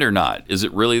happened or not? Is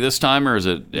it really this time or is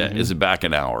it back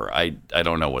an hour? I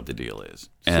don't know what the deal is.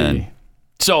 And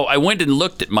so I went and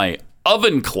looked at my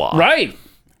oven clock. Right.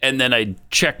 And then I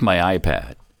checked my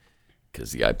iPad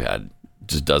because the iPad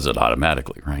just does it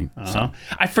automatically, right? So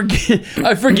I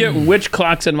forget which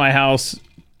clocks in my house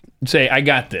say I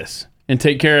got this and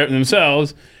take care of it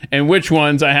themselves, and which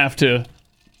ones I have to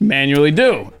manually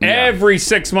do. Yeah. Every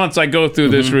 6 months I go through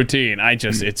this routine.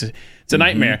 It's a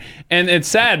nightmare, and it's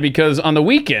sad because on the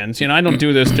weekends, I don't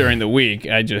do this during the week.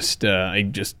 I just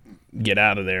get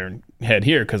out of there and head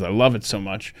here because I love it so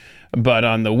much. But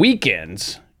on the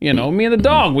weekends, you know, me and the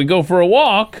dog, we go for a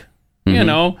walk, you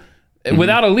know,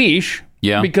 without a leash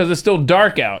because it's still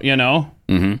dark out, you know.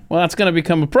 Well, that's going to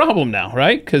become a problem now,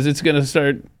 right? Because it's going to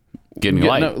start getting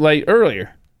light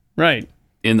earlier. Right.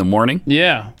 In the morning?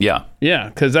 Yeah. Yeah. Yeah,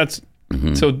 because that's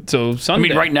so Sunday. I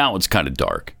mean, right now it's kind of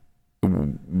dark.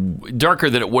 Darker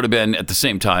than it would have been at the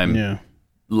same time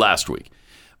last week.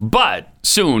 But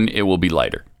soon it will be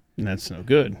lighter. And that's no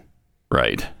good.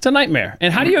 Right. It's a nightmare.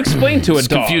 And how do you explain to a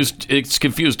dog? It's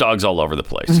confused dogs all over the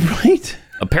place. Right.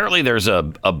 Apparently there's a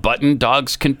button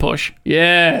dogs can push.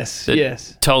 Yes.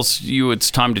 Yes. Tells you it's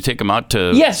time to take them out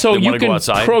to so you can go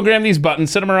outside. Program these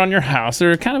buttons, set them around your house.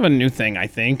 They're kind of a new thing, I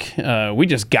think. We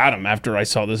just got them after I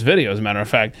saw this video, as a matter of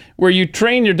fact, where you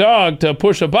train your dog to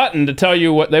push a button to tell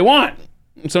you what they want.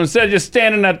 So instead of just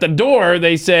standing at the door,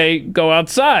 they say, go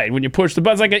outside. When you push the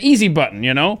button, it's like an easy button,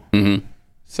 you know?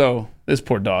 So this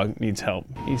poor dog needs help.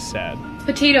 He's sad.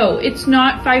 Potato, it's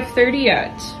not 5:30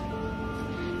 yet.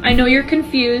 I know you're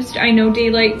confused. I know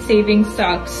daylight saving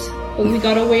sucks, but we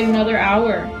gotta wait another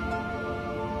hour.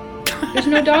 There's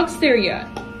no dogs there yet.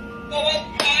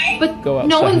 But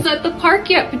no one's at the park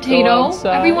yet, Potato.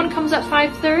 Everyone comes at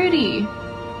 5:30.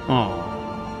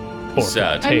 Oh, poor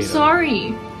sad. I'm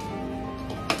sorry.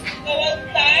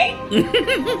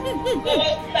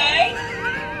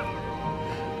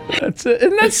 That's it.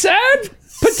 Isn't that sad?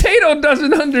 Potato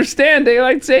doesn't understand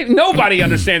daylight saving. Nobody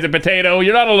understands it, Potato.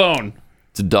 You're not alone.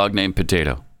 It's a dog named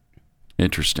Potato.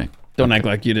 Interesting. Don't act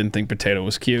like you didn't think Potato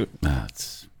was cute. I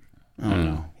don't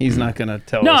know. He's not gonna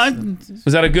tell us.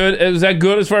 Was that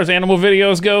good as far as animal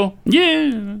videos go?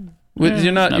 Yeah.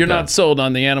 You're not sold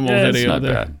on the animal video. It's not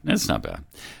bad. It's not bad.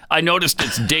 I noticed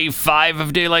it's day 5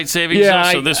 of daylight savings.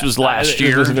 So this was last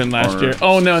year. It must have been last year.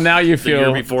 Oh no! Now you feel the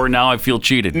year before. Now I feel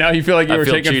cheated. Now you feel like you were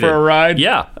taken for a ride.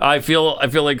 Yeah, I feel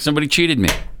like somebody cheated me.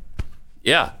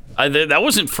 Yeah. That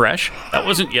wasn't fresh. That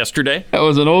wasn't yesterday. That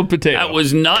was an old potato. That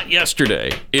was not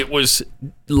yesterday. It was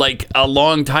like a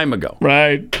long time ago.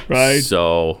 Right.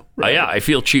 So, I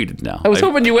feel cheated now. I was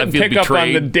hoping you wouldn't pick up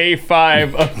on the day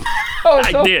 5 of...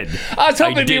 I did. I was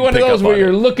hoping it'd be one of those where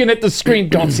you're looking at the screen.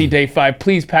 Don't see day 5.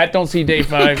 Please, Pat, don't see day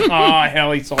 5. Oh,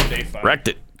 hell, he saw day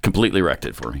 5. Completely wrecked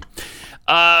it for me.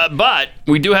 But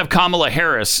we do have Kamala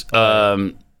Harris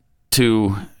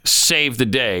to save the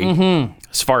day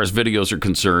as far as videos are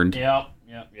concerned.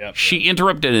 Yep. She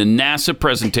interrupted a NASA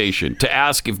presentation to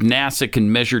ask if NASA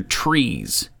can measure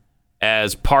trees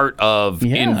as part of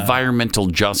environmental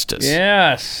justice.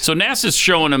 Yes. So NASA's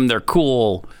showing them their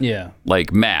cool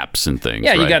like maps and things.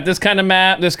 Yeah, you got this kind of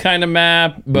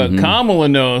map, but Kamala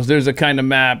knows there's a kind of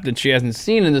map that she hasn't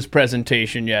seen in this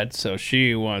presentation yet, so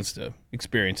she wants to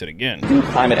experience it again.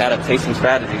 Climate adaptation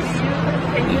strategies.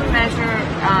 Can you measure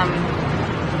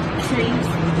trees?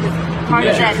 Part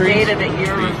of that data that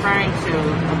you're referring to,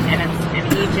 and it's in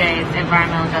EJ, it's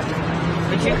environmental justice,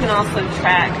 but you can also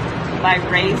track by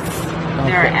race.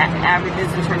 There are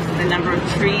averages in terms of the number of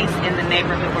trees in the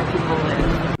neighborhood where people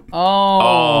live.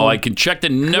 Oh, I can check the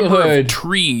number of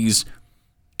trees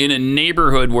in a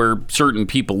neighborhood where certain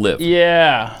people live.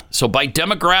 Yeah. So by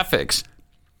demographics,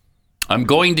 I'm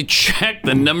going to check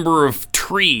the number of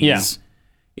trees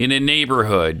in a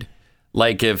neighborhood,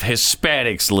 like if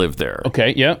Hispanics live there.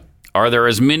 Okay, yep. Are there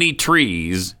as many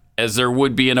trees as there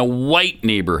would be in a white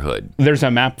neighborhood? There's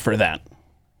a map for that.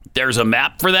 There's a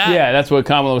map for that? Yeah, that's what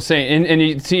Kamala was saying. And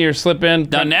you see her slip in.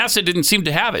 Now, NASA didn't seem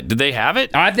to have it. Did they have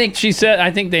it? I think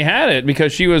they had it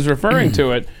because she was referring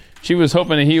to it. She was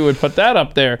hoping that he would put that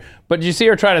up there. But you see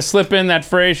her try to slip in that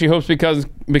phrase she hopes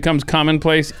becomes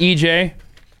commonplace. EJ,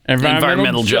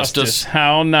 environmental justice.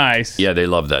 How nice. Yeah, they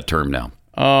love that term now.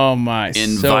 Oh, my.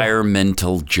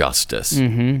 Environmental justice.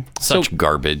 Such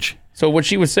garbage. So what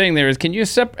she was saying there is, can you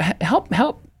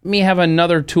help me have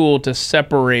another tool to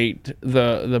separate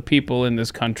the people in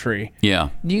this country? Yeah.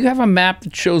 Do you have a map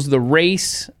that shows the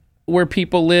race where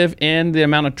people live and the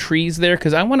amount of trees there?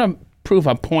 Because I want to prove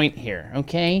a point here,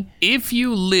 okay? If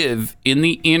you live in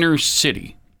the inner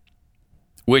city,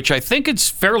 which I think it's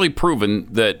fairly proven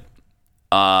that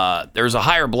there's a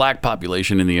higher black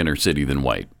population in the inner city than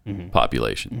white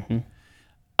population,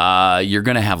 you're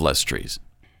going to have less trees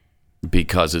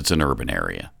because it's an urban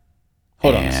area.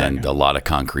 Hold on a second. And a lot of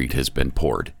concrete has been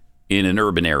poured in an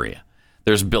urban area.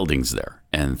 There's buildings there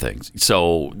and things.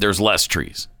 So there's less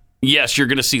trees. Yes, you're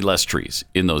going to see less trees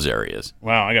in those areas.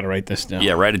 Wow, I got to write this down.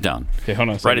 Yeah, write it down. Okay, hold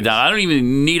on a second. Write it down. I don't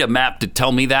even need a map to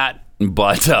tell me that.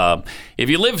 But if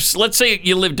you live, let's say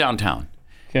you live downtown.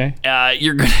 Okay.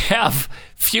 You're going to have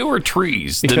fewer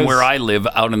trees than where I live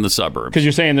out in the suburbs. Because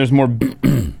you're saying there's more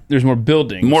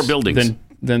buildings. More buildings.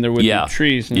 than there would be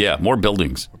trees. Yeah, more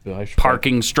buildings,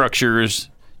 parking structures,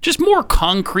 just more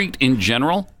concrete in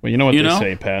general. Well, you know what they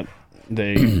say, Pat.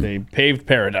 They paved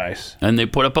paradise. And they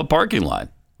put up a parking lot.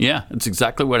 Yeah, that's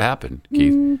exactly what happened,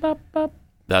 Keith.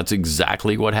 That's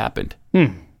exactly what happened.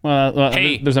 Well,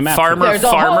 hey, there's a map. There's a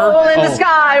hole in the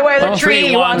sky where the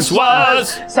tree once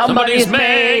was. Somebody's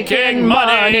making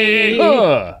money.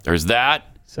 There's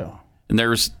that. So, and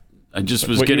there's. I just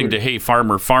was getting to hey,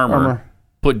 farmer,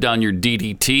 put down your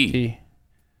DDT.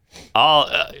 I'll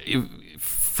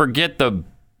forget the.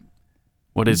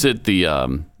 What is it?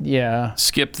 The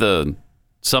skip the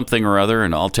something or other,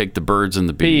 and I'll take the birds and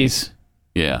the bees.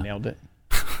 Yeah, nailed it.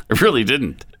 I really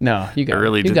didn't. No, you got. I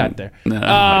really you didn't. got there. No,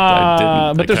 I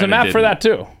didn't. But there's a map for that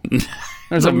too.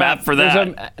 There's a map for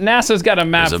that. NASA's got a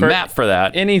map. There's a map for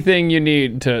that. Anything you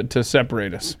need to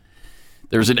separate us.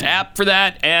 There's an app for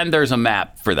that, and there's a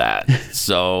map for that.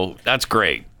 So that's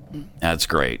great. That's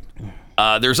great.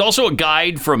 There's also a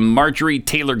guide from Marjorie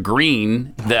Taylor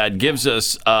Greene that gives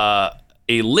us a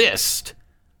list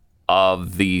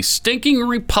of the stinking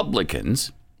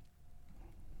Republicans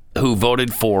who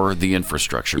voted for the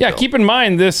infrastructure bill. Yeah, keep in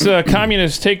mind this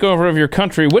communist takeover of your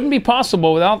country wouldn't be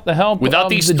possible without the help of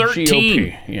these the 13.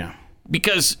 GOP. Yeah,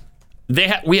 because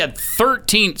we had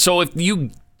 13. So if you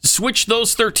switch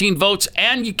those 13 votes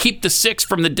and you keep the 6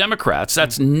 from the Democrats,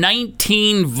 that's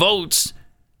 19 votes,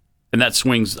 and that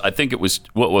swings. I think it was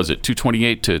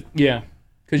 228 to yeah.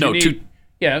 No, it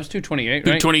was 228.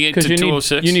 Right? 228 to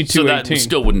 206. You need 218. So that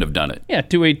still wouldn't have done it. Yeah,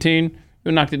 218.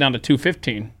 You knocked it down to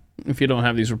 215 if you don't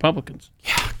have these Republicans.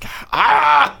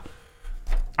 Yeah.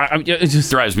 It just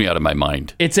drives me out of my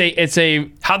mind. It's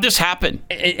a how'd this happen?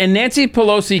 And Nancy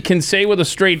Pelosi can say with a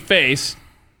straight face,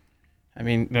 I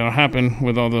mean, that'll happen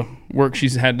with all the work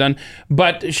she's had done,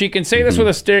 but she can say this with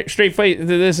a straight face.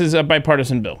 This is a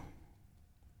bipartisan bill,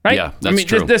 right? Yeah, that's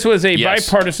true. This was a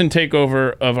bipartisan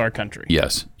takeover of our country.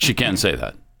 Yes, she can say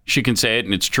that. She can say it,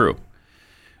 and it's true.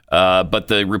 But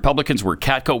the Republicans were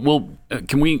catco. Well,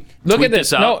 can we look at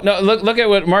this out? No. Look at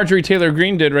what Marjorie Taylor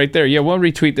Greene did right there. Yeah, we'll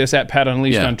retweet this at Pat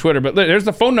Unleashed on Twitter. But there's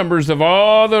the phone numbers of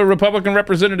all the Republican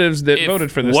representatives that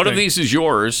voted for this. One of these is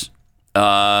yours.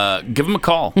 Give them a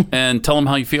call and tell them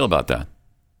how you feel about that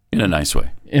in a nice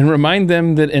way. And remind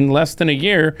them that in less than a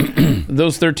year,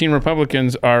 those 13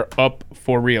 Republicans are up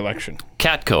for re-election.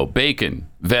 Katko, Bacon,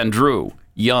 Van Drew,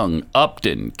 Young,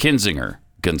 Upton, Kinzinger,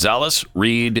 Gonzalez,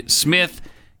 Reed, Smith,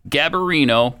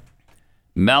 Gabarino,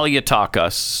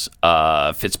 Maliatakas,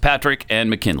 Fitzpatrick, and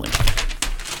McKinley.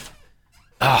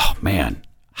 Oh, man.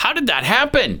 How did that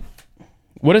happen?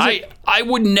 What is it? I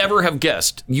would never have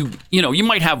guessed. You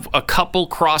might have a couple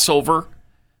crossover,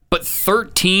 but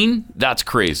 13? That's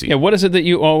crazy. Yeah, what is it that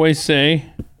you always say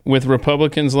with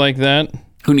Republicans like that?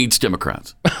 Who needs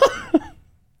Democrats?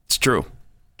 It's true.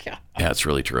 Yeah, it's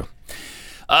really true.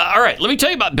 All right, let me tell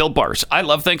you about Built Bars. I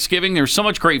love Thanksgiving. There's so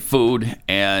much great food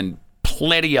and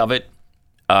plenty of it.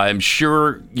 I'm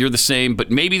sure you're the same, but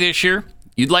maybe this year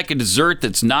you'd like a dessert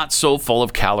that's not so full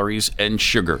of calories and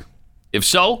sugar. If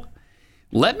so,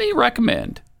 let me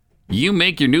recommend you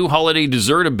make your new holiday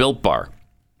dessert a Built Bar.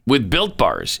 With Built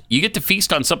Bars, you get to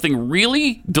feast on something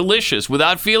really delicious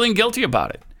without feeling guilty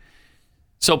about it.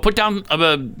 So put down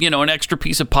an extra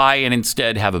piece of pie and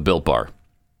instead have a Built Bar.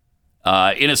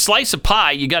 In a slice of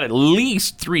pie, you got at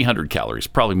least 300 calories,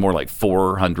 probably more like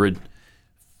 400,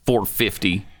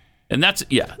 450. And that's,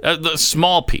 the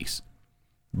small piece.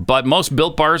 But most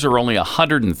Built Bars are only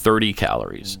 130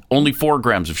 calories, only 4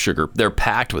 grams of sugar. They're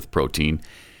packed with protein.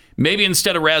 Maybe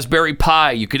instead of raspberry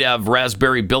pie, you could have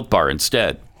raspberry Built Bar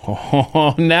instead.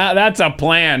 Oh, now that's a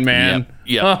plan, man.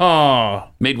 Yeah. Oh.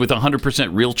 Made with 100%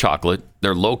 real chocolate.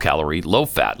 They're low calorie, low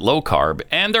fat, low carb,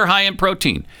 and they're high in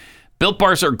protein. Built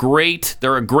Bars are great.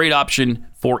 They're a great option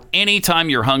for any time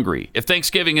you're hungry. If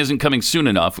Thanksgiving isn't coming soon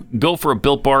enough, go for a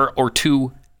Built Bar or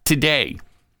 2 today.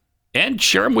 And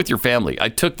share them with your family. I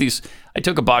took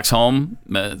a box home,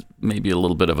 maybe a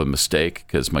little bit of a mistake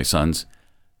because my sons,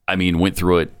 went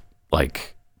through it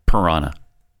like piranha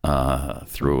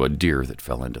through a deer that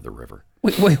fell into the river.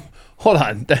 Wait, hold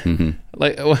on.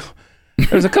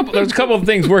 There's a couple of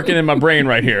things working in my brain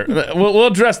right here. We'll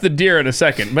address the deer in a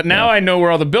second, but now I know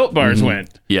where all the Built Bars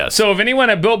went. Yes. So if anyone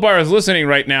at Built Bar is listening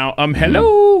right now,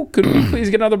 hello, could we please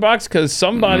get another box? Because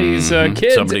somebody's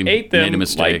kids ate them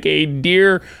like a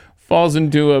deer falls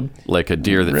into a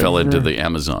deer that fell into the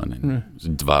Amazon and was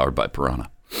devoured by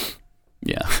piranha.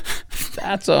 Yeah.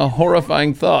 That's a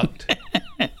horrifying thought.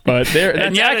 But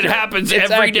and yet it happens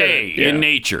every day in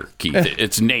nature, Keith.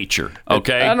 It's nature,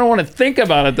 okay? I don't want to think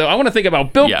about it, though. I want to think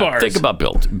about Built Bars. Think about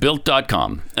Built.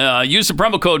 Built.com. Use the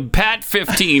promo code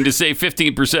PAT15 to save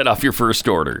 15% off your first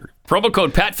order. Promo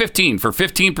code PAT15 for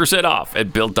 15% off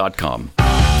at Built.com.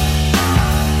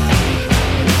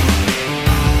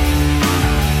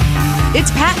 It's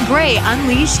Pat Gray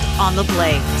Unleashed on the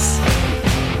Blaze.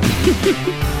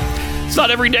 It's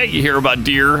not every day you hear about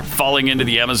deer falling into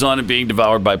the Amazon and being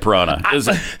devoured by piranha, is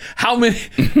it? How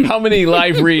many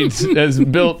live reads has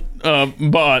Built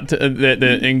bought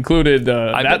that included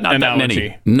I bet not analogy? that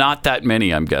many. Not that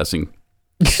many, I'm guessing.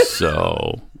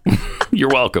 So you're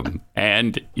welcome.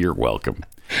 And you're welcome.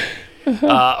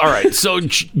 All right. So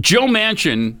Joe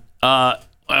Manchin,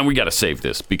 and we got to save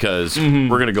this because we're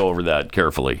going to go over that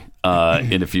carefully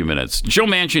in a few minutes. Joe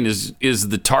Manchin is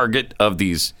the target of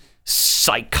these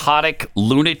psychotic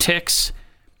lunatics.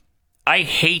 I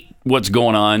hate what's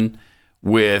going on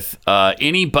with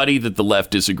anybody that the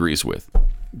left disagrees with,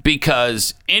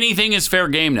 because anything is fair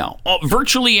game now.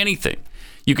 Virtually anything.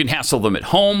 You can hassle them at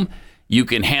home. You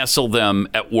can hassle them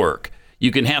at work.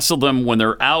 You can hassle them when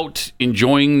they're out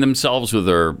enjoying themselves with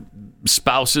their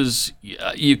spouses.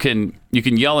 You can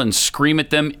yell and scream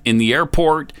at them in the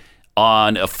airport,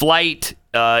 on a flight.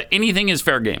 Anything is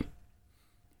fair game.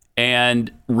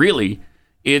 And really,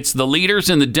 it's the leaders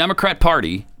in the Democrat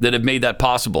Party that have made that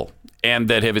possible and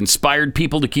that have inspired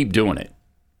people to keep doing it.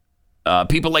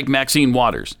 People like Maxine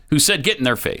Waters, who said, get in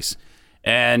their face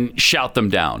and shout them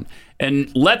down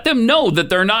and let them know that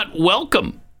they're not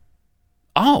welcome.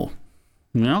 Oh,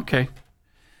 okay.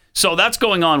 So that's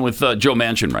going on with Joe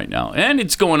Manchin right now. And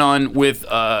it's going on with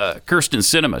Kyrsten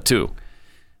Sinema, too.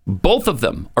 Both of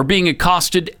them are being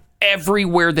accosted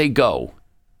everywhere they go.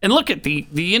 And look at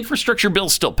the infrastructure bill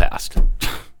still passed.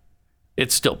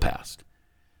 It's still passed.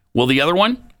 Will the other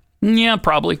one? Yeah,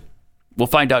 probably. We'll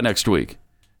find out next week.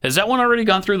 Has that one already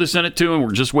gone through the Senate too, and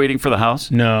we're just waiting for the House?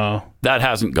 No. That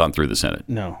hasn't gone through the Senate.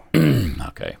 No.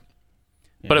 Okay.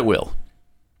 Yeah. But it will.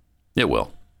 It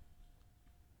will.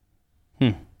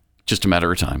 Just a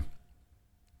matter of time.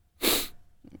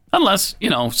 Unless,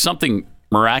 something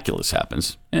miraculous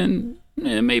happens. And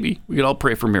maybe we could all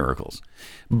pray for miracles.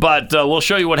 But we'll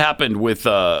show you what happened with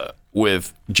Joe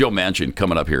Manchin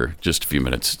coming up here in just a few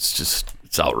minutes.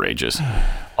 It's outrageous.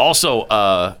 Also,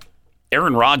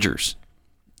 Aaron Rodgers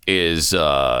is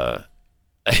under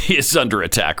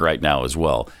attack right now as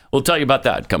well. We'll tell you about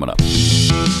that coming up.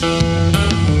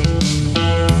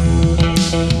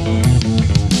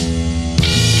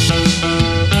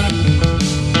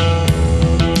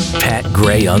 Pat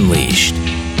Gray Unleashed.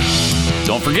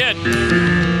 Don't forget,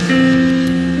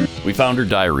 we found her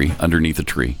diary underneath a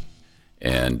tree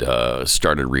and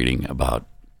started reading about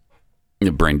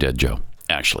Brain Dead Joe,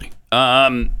 actually.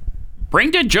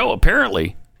 Brain Dead Joe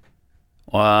apparently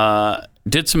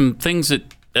did some things that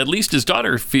at least his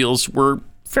daughter feels were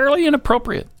fairly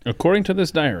inappropriate. According to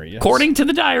this diary, yes. According to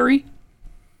the diary,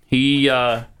 he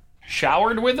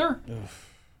showered with her,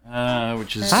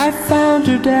 which is I found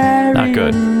her diary not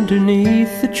good.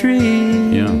 Underneath the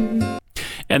tree. Yeah.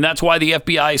 And that's why the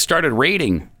FBI started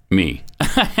raiding me.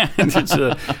 It's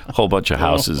a whole bunch of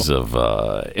houses of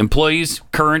employees,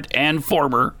 current and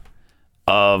former,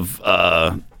 of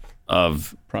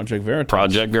Project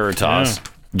Veritas. Yeah.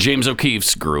 James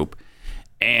O'Keefe's group.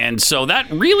 And so that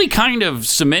really kind of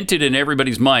cemented in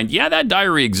everybody's mind, yeah, that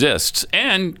diary exists.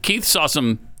 And Keith saw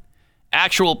some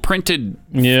actual printed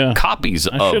copies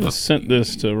of it. I should have sent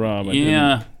this to Rob.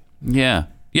 Yeah,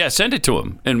 send it to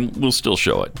him, and we'll still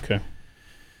show it. Okay.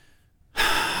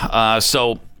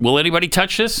 So, will anybody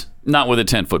touch this? Not with a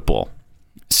 10-foot pole.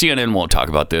 CNN won't talk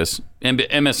about this.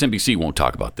 MSNBC won't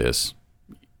talk about this.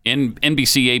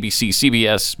 NBC, ABC,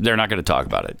 CBS, they're not going to talk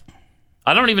about it.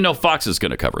 I don't even know if Fox is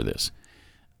going to cover this.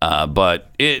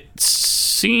 But it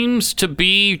seems to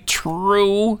be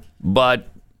true, but,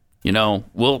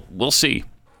 we'll see.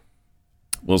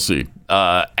 We'll see.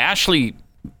 Ashley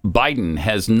Biden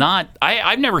has not...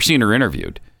 I've never seen her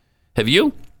interviewed. Have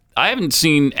you? I haven't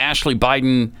seen Ashley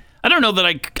Biden. I don't know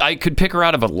that I could pick her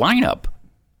out of a lineup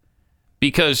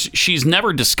because she's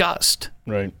never discussed.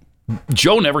 Right.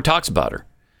 Joe never talks about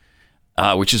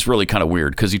her, which is really kind of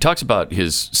weird because he talks about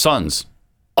his sons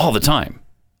all the time,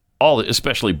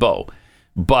 especially Beau.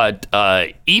 But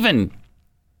even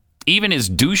his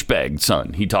douchebag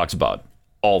son, he talks about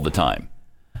all the time.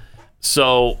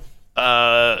 So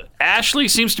Ashley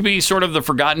seems to be sort of the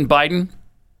forgotten Biden.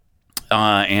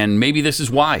 And maybe this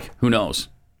is why. Who knows?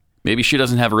 Maybe she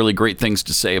doesn't have really great things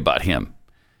to say about him.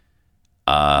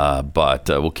 But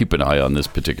we'll keep an eye on this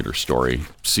particular story,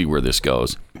 see where this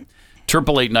goes.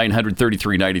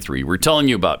 888-900-3393. We're telling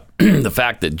you about the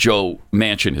fact that Joe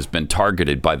Manchin has been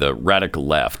targeted by the radical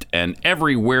left, and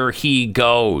everywhere he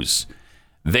goes,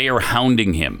 they are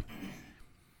hounding him.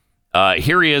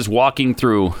 Here he is walking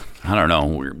through, I don't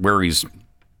know where he's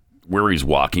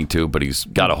walking to, but he's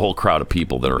got a whole crowd of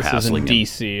people that are hassling him.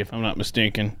 This is in D.C., if I'm not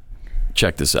mistaken.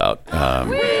 Check this out. We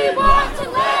want to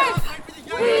live!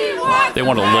 They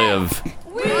want to live.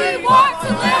 We want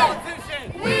to live!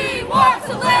 We want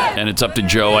to live! And it's up to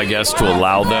Joe, I guess, to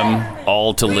allow them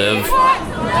all to live. We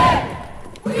want to live!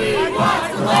 We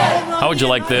want to live! How would you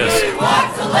like this? We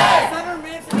want to live!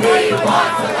 We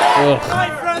want to live!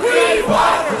 We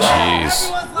want to live!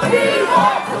 Jeez. We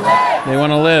want to live! They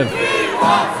want to live. We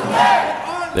want to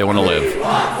live! They want to live. We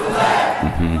want to live!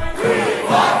 Mm-hmm. We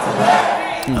want to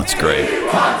live! That's great. We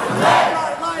want to live!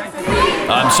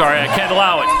 I'm sorry, I can't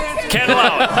allow it. Can't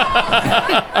allow it.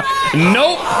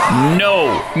 Nope.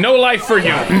 No. No life for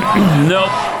you. Nope.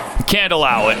 Can't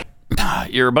allow it.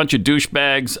 You're a bunch of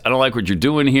douchebags. I don't like what you're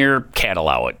doing here. Can't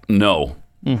allow it. No.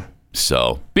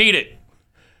 So, beat it.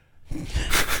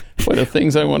 What are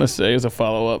things I want to say as a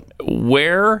follow-up?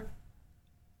 Where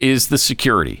is the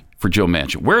security for Joe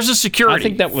Manchin? Where's the security I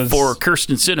think that was, for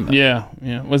Kirsten Sinema?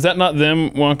 Yeah. Was that not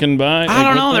them walking by? I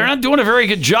don't know. They're not doing a very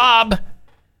good job.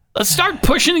 Let's start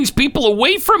pushing these people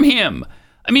away from him.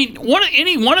 I mean,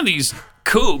 any one of these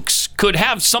kooks could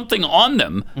have something on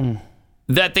them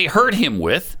that they hurt him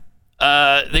with.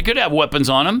 They could have weapons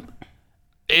on him.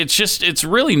 It's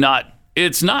really not,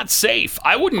 it's not safe.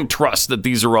 I wouldn't trust that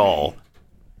these are all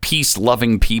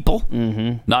peace-loving people.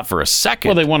 Not for a second.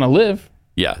 Well, they want to live.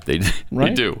 Yeah, they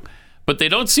Right? do. But they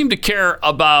don't seem to care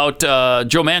about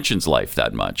Joe Manchin's life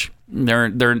that much.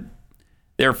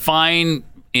 They're fine,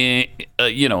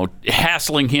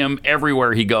 hassling him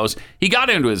everywhere he goes. He got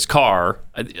into his car.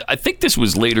 I think this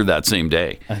was later that same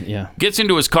day. Yeah. Gets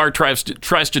into his car, tries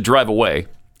to drive away,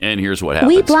 and here's what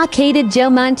happens. We blockaded Joe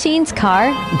Manchin's car,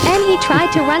 and he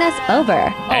tried to run us over.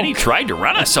 And he tried to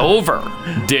run us over.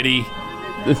 Did he?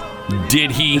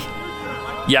 Did he?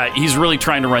 Yeah, he's really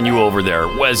trying to run you over there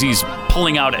as he's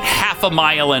pulling out at half a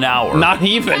mile an hour. Not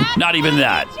even. Not even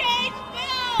that.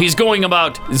 He's going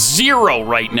about 0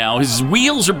 right now. His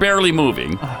wheels are barely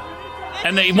moving.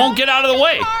 And they won't get out of the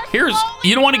way.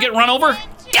 You don't want to get run over?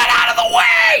 Get out of the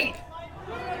way!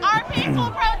 Our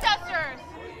peaceful protesters.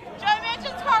 Joe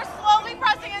Manchin's car slowly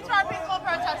pressing into our peaceful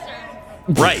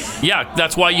protesters. Right. Yeah,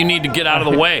 that's why you need to get out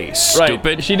of the way, stupid.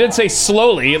 Right. She did say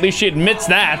slowly. At least she admits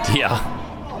that. Yeah.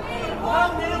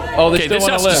 Oh, they Okay, still this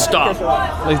want has to live. to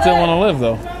stop. They still want to live,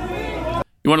 though.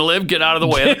 You want to live? Get out of the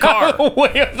way of the car. Get out of the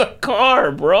way of the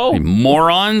car, bro. You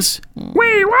morons.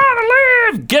 We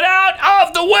want to live. Get out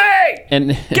of the way.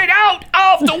 And get out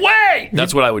of the way.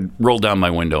 That's what I would roll down my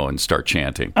window and start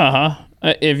chanting.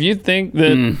 If you think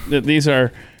that these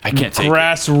are I can't take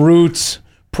grassroots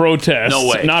protests, No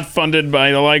way. not funded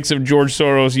by the likes of George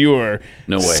Soros, you are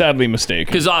No way. sadly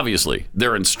mistaken. Because obviously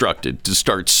they're instructed to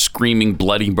start screaming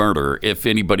bloody murder if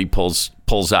anybody pulls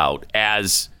out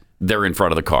as they're in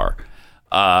front of the car.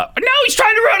 Now he's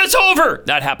trying to run us over.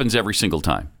 That happens every single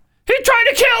time. He's trying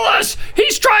to kill us.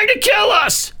 He's trying to kill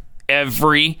us.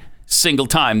 Every single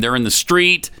time. They're in the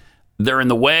street. They're in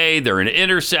the way. They're in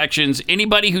intersections.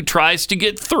 Anybody who tries to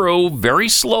get through very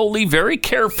slowly, very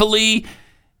carefully,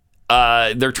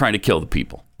 they're trying to kill the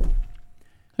people.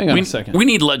 Hang on a second. We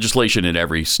need legislation in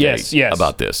every state Yes.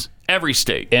 about this. Every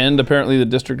state. And apparently the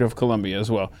District of Columbia as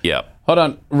well. Yeah. Hold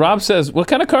on. Rob says, what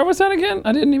kind of car was that again?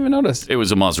 I didn't even notice. It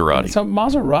was a Maserati. It's a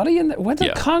Maserati? In what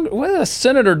is a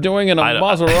senator doing in a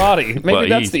Maserati? Maybe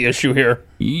that's the issue here.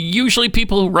 Usually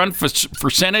people who run for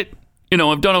Senate,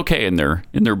 have done okay in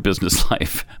their business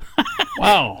life.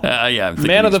 Wow. Yeah.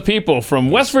 Man of the people from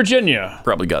West Virginia.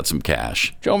 Probably got some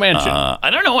cash. Joe Manchin.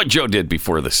 I don't know what Joe did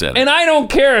before the Senate. And I don't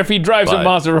care if he drives a But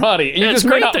Maserati. It's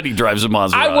great that he drives a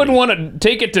Maserati. I would want to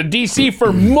take it to D.C.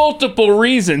 for multiple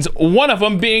reasons. One of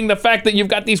them being the fact that you've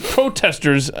got these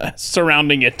protesters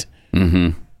surrounding it.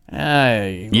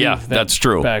 Mm-hmm. Yeah, that's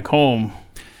true. Back home.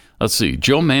 Let's see.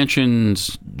 Joe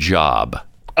Manchin's job.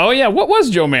 Oh, yeah. What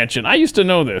was Joe Manchin? I used to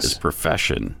know this. His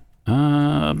profession.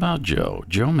 About Joe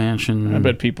Manchin. I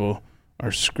bet people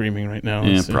are screaming right now.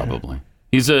 Yeah, probably.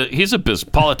 He's a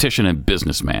politician and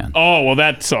businessman. Oh, well,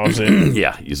 that solves it.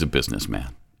 Yeah, he's a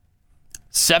businessman.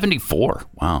 74.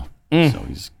 Wow. So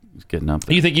he's getting up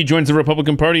there. You think he joins the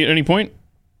Republican Party at any point?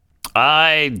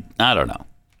 I don't know.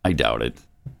 I doubt it.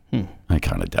 I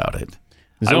kind of doubt it.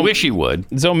 I wish he would.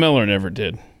 Zoe Miller never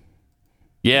did.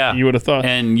 Yeah. You would have thought.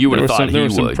 And you would have thought there he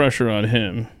was would. some pressure on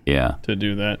him. Yeah. To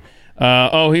do that.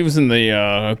 He was in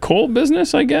the coal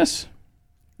business, I guess.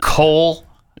 Coal?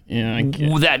 Yeah.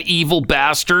 That evil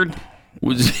bastard.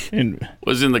 Was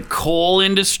in the coal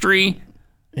industry.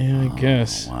 Yeah, I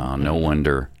guess. Wow, no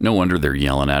wonder they're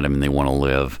yelling at him and they want to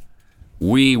live.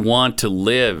 We want to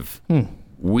live.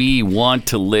 We want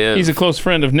to live. He's a close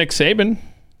friend of Nick Saban.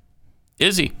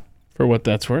 Is he? For what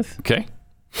that's worth. Okay.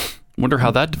 Wonder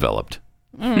how that developed.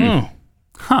 I don't know.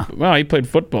 Huh. Wow, he played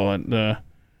football at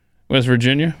West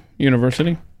Virginia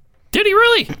University. Did he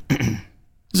really?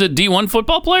 Is a D1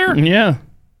 football player? Yeah.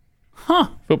 Huh.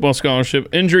 Football scholarship.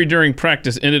 Injury during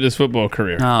practice ended his football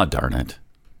career. Oh, darn it.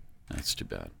 That's too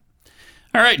bad.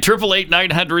 All right,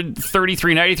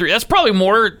 888-900-3393. That's probably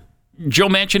more Joe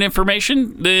Manchin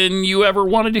information than you ever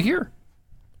wanted to hear.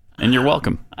 And you're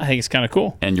welcome. I think it's kind of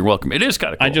cool. And you're welcome. It is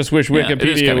kind of cool. I just wish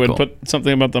Wikipedia would put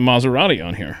something about the Maserati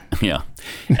on here. Yeah.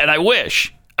 And I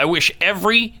wish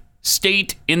every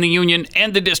state in the union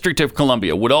and the District of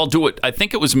Columbia would all do it. I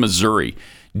think it was Missouri.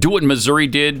 Do what Missouri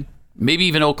did, maybe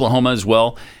even Oklahoma as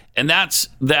well. And that's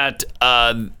that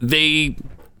they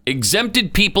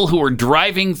exempted people who are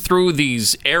driving through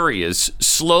these areas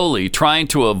slowly, trying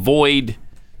to avoid,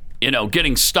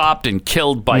 getting stopped and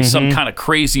killed by some kind of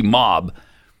crazy mob,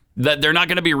 that they're not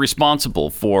going to be responsible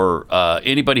for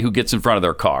anybody who gets in front of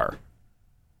their car,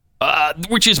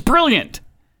 which is brilliant.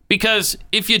 Because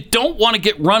if you don't want to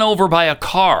get run over by a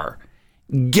car,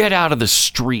 get out of the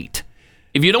street.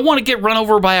 If you don't want to get run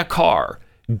over by a car,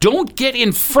 don't get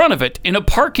in front of it in a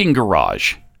parking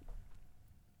garage.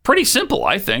 Pretty simple,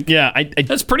 I think. Yeah,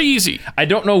 that's pretty easy. I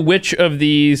don't know which of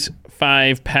these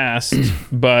 5 passed,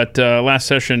 but last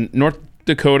session, North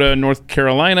Dakota, North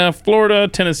Carolina, Florida,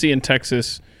 Tennessee, and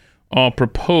Texas all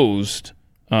proposed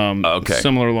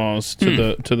similar laws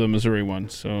to the Missouri one.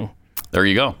 So there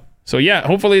you go. So yeah,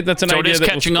 hopefully that's an idea. So it is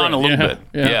catching on a little bit.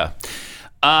 Yeah.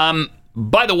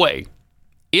 By the way,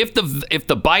 if the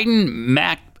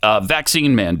Biden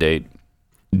vaccine mandate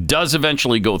does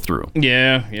eventually go through,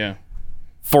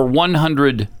 for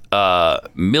 100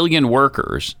 million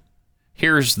workers,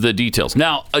 here's the details.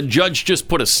 Now, a judge just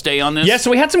put a stay on this. Yeah,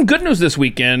 so we had some good news this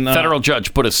weekend. Federal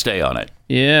judge put a stay on it.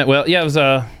 Yeah, well, yeah,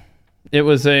 it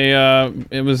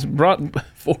was brought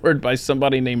forward by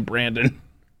somebody named Brandon,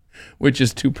 which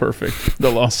is too perfect,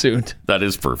 the lawsuit. That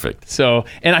is perfect. So,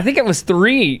 and I think it was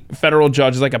 3 federal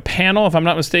judges, like a panel, if I'm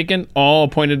not mistaken, all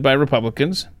appointed by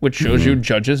Republicans, which shows you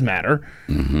judges matter.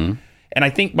 Mm-hmm. And I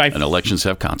think and elections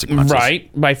have consequences. Right.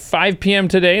 By 5 p.m.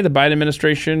 today, the Biden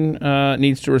administration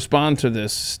needs to respond to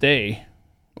this stay.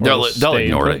 They'll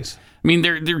ignore it. I mean,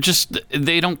 they're just,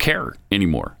 they don't care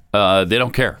anymore. They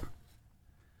don't care.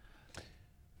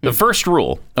 The first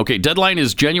rule, deadline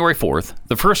is January 4th.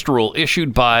 The first rule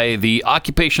issued by the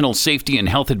Occupational Safety and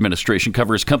Health Administration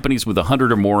covers companies with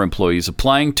 100 or more employees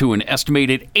applying to an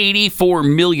estimated 84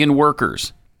 million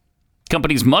workers.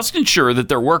 Companies must ensure that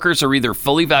their workers are either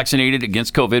fully vaccinated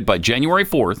against COVID by January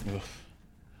 4th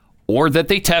or that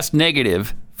they test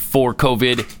negative for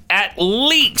COVID at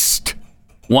least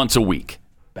once a week.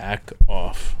 Back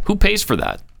off. Who pays for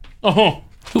that? Oh.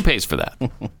 Who pays for that?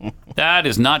 That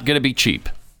is not going to be cheap.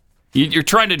 You're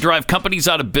trying to drive companies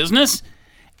out of business,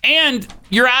 and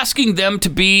you're asking them to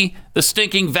be the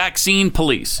stinking vaccine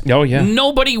police. Oh, yeah.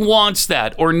 Nobody wants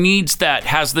that or needs that,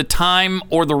 has the time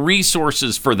or the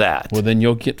resources for that. Well, then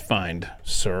you'll get fined,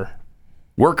 sir.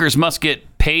 Workers must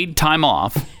get paid time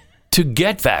off to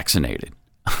get vaccinated.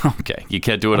 Okay, you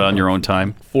can't do it on your own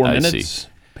time? 4 minutes?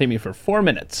 Pay me for 4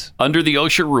 minutes. Under the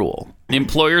OSHA rule,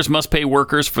 employers must pay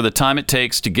workers for the time it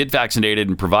takes to get vaccinated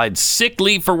and provide sick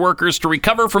leave for workers to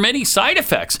recover from any side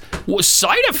effects. Well,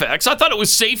 side effects? I thought it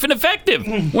was safe and effective.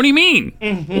 What do you mean?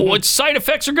 What side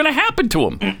effects are going to happen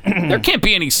to them? There can't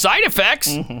be any side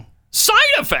effects.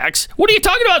 Side effects? What are you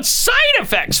talking about side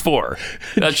effects for?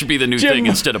 That should be the new thing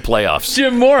instead of playoffs.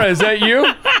 Jim Mora, is that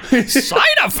you?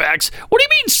 Side effects? What do you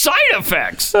mean side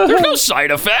effects? There's no side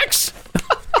effects.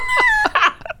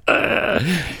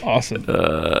 Awesome.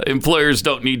 Employers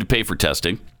don't need to pay for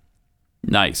testing.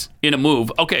 Nice. In a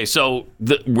move. Okay, so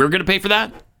we're going to pay for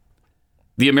that?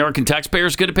 The American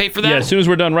taxpayer's going to pay for that? Yeah, as soon as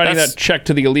we're done writing that check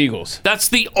to the illegals. That's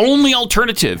the only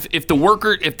alternative. If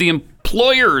the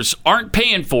employers aren't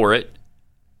paying for it,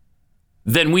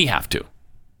 then we have to.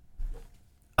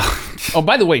 Oh,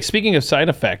 by the way, speaking of side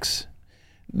effects,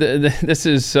 this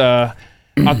is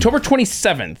October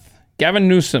 27th. Gavin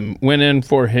Newsom went in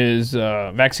for his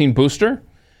vaccine booster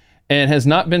and has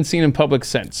not been seen in public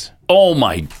since. Oh,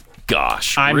 my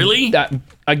gosh. Really?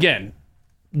 Again,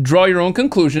 draw your own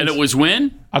conclusions. And it was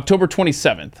when? October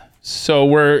 27th. So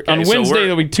on Wednesday,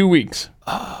 it'll be 2 weeks.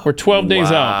 We're 12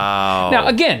 days out. Now,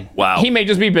 again, he may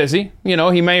just be busy.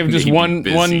 He may have just won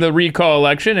the recall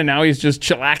election, and now he's just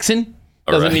chillaxing.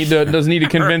 Doesn't need to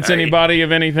convince anybody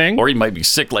of anything. Or he might be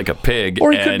sick like a pig.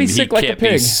 Or he could be sick like a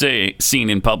pig. Can't be seen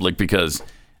in public because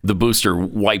the booster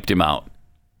wiped him out,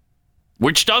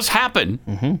 which does happen.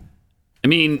 Mm-hmm. I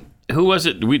mean, who was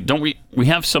it? We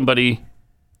have somebody.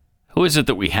 Who is it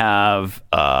that we have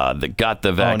that got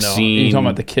the vaccine? Oh, no. You're talking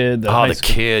about the kid. The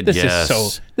kid.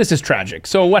 This is tragic.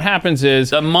 So what happens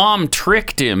is the mom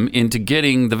tricked him into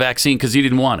getting the vaccine because he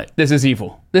didn't want it. This is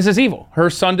evil. Her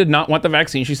son did not want the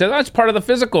vaccine. She said, "That's part of the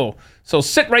physical. So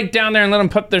sit right down there and let him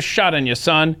put this shot in you,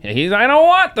 son." And he's, "I don't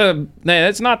want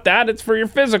it's not that. It's for your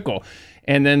physical."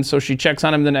 And then so she checks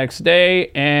on him the next day,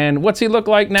 and what's he look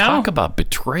like now? Talk about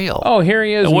betrayal. Oh, here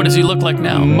he is. And what does he look like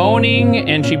now? Moaning,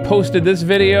 and she posted this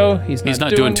video. He's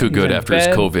not doing too good after his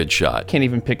COVID shot. Can't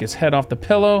even pick his head off the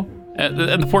pillow. And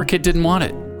the poor kid didn't want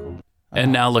it.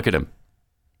 And now look at him.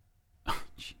 Oh,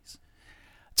 jeez.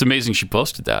 It's amazing she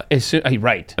posted that.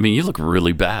 Right. I mean, you look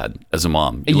really bad as a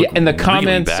mom. And the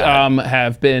comments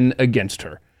have been against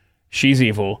her. She's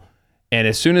evil. And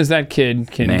as soon as that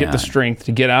kid can get the strength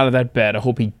to get out of that bed, I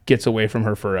hope he gets away from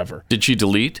her forever. Did she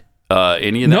delete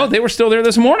any of that? No, they were still there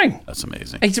this morning. That's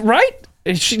amazing. Right?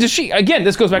 She again,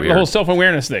 this goes back to the whole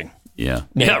self-awareness thing. Yeah.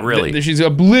 Yeah, really. She's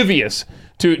oblivious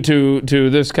to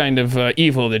this kind of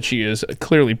evil that she is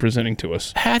clearly presenting to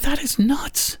us. That is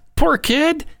nuts. Poor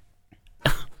kid.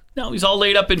 Now he's all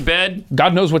laid up in bed.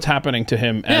 God knows what's happening to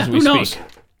him as we speak.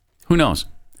 Who knows?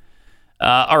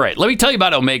 All right, let me tell you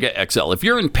about Omega XL. If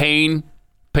you're in pain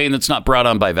that's not brought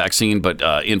on by vaccine, but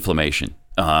inflammation,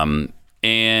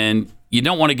 and you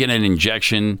don't want to get an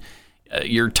injection,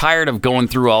 you're tired of going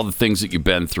through all the things that you've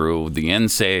been through, the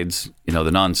NSAIDs,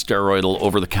 the non-steroidal,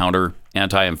 over-the-counter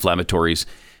anti-inflammatories,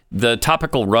 the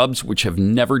topical rubs, which they've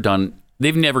never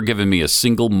given me a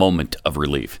single moment of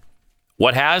relief.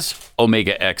 What has?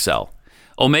 Omega XL.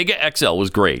 Omega XL was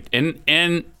great.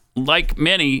 And like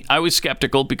many, I was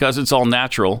skeptical because it's all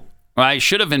natural. I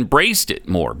should have embraced it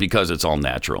more because it's all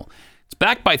natural. It's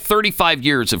backed by 35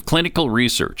 years of clinical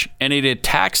research, and it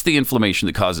attacks the inflammation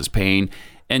that causes pain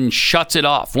and shuts it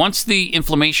off. Once the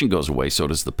inflammation goes away, so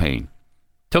does the pain.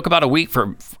 Took about a week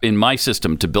in my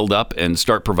system to build up and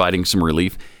start providing some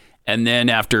relief. And then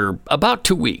after about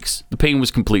 2 weeks, the pain was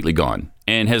completely gone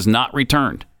and has not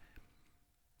returned.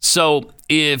 So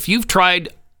if you've tried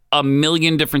a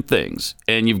million different things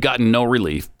and you've gotten no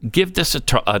relief, give this a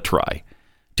try.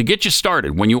 To get you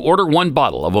started, when you order one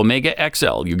bottle of Omega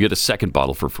XL, you get a second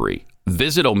bottle for free.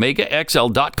 Visit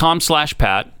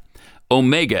omegaxl.com/Pat,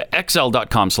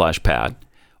 omegaxl.com/Pat,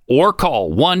 or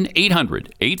call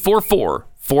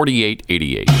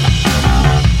 1-800-844-4888.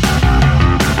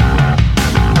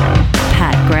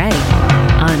 Pat Gray,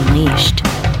 Unleashed.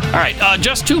 All right,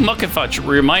 Just Two Muckafutch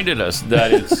reminded us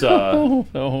that it's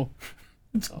Go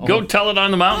Tell It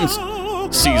on the Mountains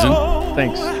season.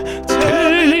 Thanks.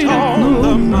 Tell it on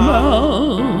the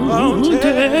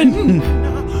mountain,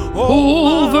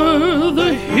 over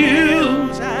the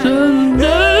hills and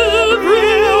everywhere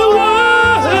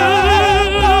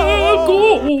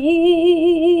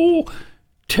go.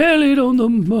 Tell it on the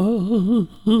mountain.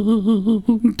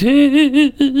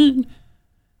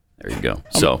 There you go.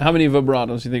 How many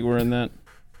vibratos do you think were in that?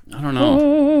 I don't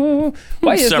know.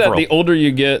 Why is that the older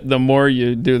you get, the more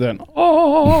you do that?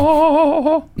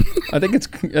 Oh, I think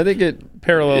it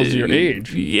parallels your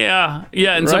age. Yeah.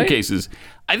 In some cases,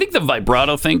 I think the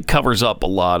vibrato thing covers up a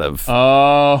lot of.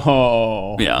 A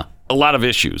lot of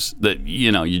issues that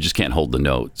you just can't hold the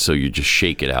note, so you just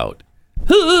shake it out.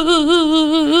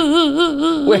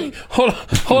 Wait,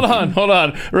 hold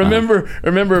on.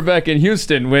 Remember back in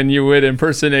Houston when you would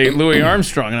impersonate Louis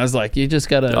Armstrong, and I was like, you just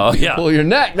gotta pull your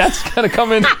neck. That's gotta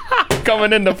coming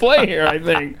into play here, I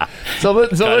think. So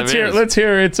let's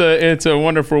hear it's a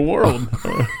wonderful world.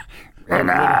 And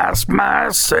ask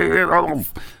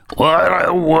myself, what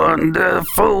a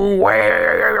wonderful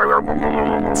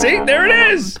world. See, there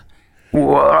it is.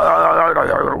 What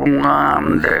a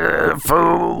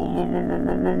wonderful.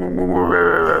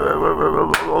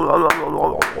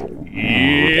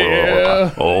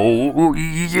 Yeah. Oh,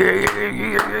 yeah.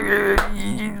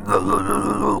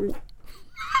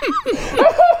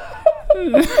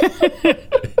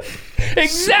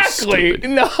 Exactly. So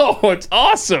no, it's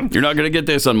awesome. You're not going to get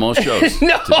this on most shows.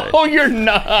 No, today. You're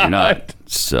not. You're not.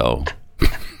 So,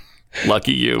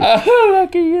 lucky you.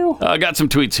 Lucky you. I got some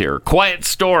tweets here. Quiet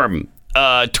Storm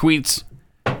tweets,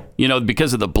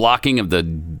 because of the blocking of the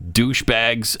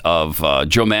douchebags of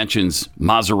Joe Manchin's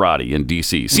Maserati in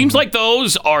D.C. Seems like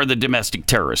those are the domestic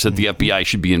terrorists that the FBI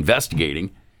should be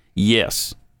investigating.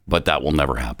 Yes, but that will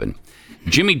never happen.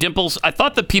 Jimmy Dimples, I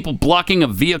thought that people blocking a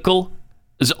vehicle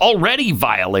is already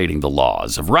violating the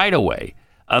laws of right-of-way,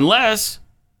 unless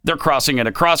they're crossing at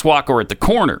a crosswalk or at the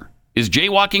corner. Is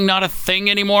jaywalking not a thing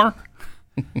anymore?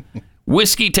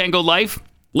 Whiskey Tango Life,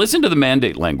 listen to the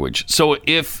mandate language. So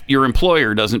if your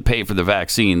employer doesn't pay for the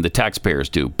vaccine, the taxpayers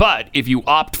do. But if you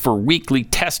opt for weekly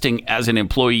testing as an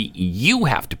employee, you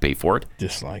have to pay for it.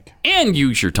 Dislike. And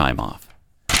use your time off.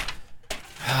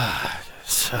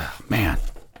 Man.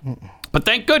 But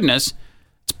thank goodness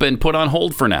it's been put on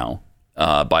hold for now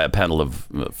by a panel of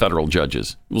federal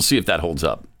judges. We'll see if that holds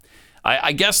up.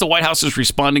 I guess the White House is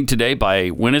responding today by,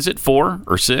 when is it, 4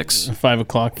 or 6? 5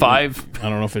 o'clock. 5? I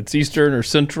don't know if it's Eastern or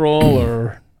Central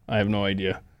or I have no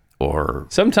idea. Or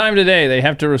sometime today they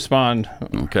have to respond.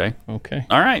 Okay. Okay.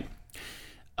 All right.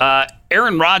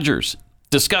 Aaron Rodgers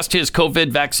discussed his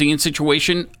COVID vaccine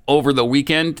situation over the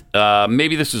weekend.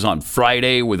 Maybe this was on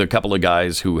Friday with a couple of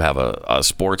guys who have a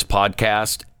sports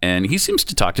podcast, and he seems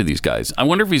to talk to these guys. I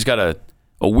wonder if he's got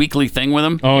a weekly thing with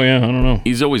them. Oh, yeah, I don't know.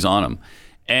 He's always on them.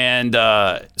 And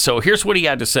so here's what he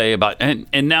had to say about, and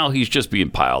now he's just being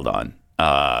piled on.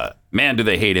 Man, do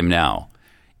they hate him now.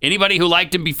 Anybody who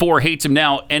liked him before hates him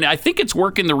now, and I think it's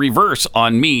working the reverse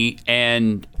on me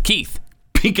and Keith.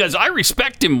 Because I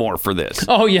respect him more for this.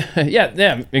 Oh, yeah,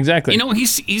 exactly. You know,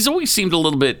 he's always seemed a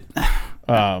little bit,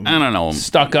 I don't know.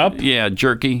 Stuck up? Yeah,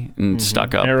 jerky and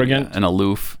stuck up. Arrogant. And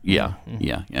aloof. Yeah,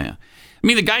 yeah. I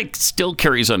mean, the guy still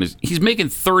carries on he's making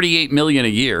 $38 million a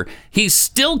year. He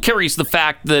still carries the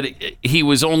fact that he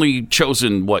was only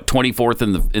chosen,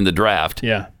 24th in the draft.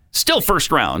 Yeah. Still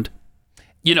first round.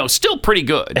 You know, still pretty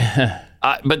good.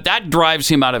 But that drives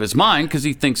him out of his mind because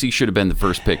he thinks he should have been the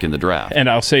first pick in the draft. And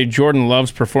I'll say Jordan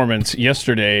Love's performance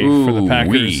yesterday for the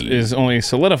Packers is only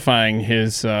solidifying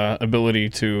his ability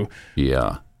to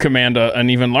command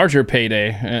an even larger payday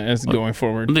as going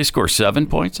forward. They score 7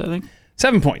 points, I think.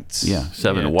 7 points. Yeah,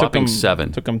 7. A whopping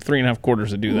 7. Took them 3.5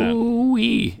 quarters to do that.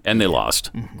 Ooh-wee. And they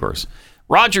lost, of course.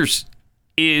 Rodgers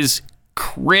is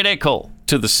critical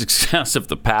to the success of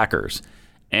the Packers.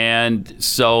 And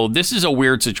so this is a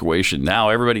weird situation. Now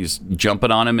everybody's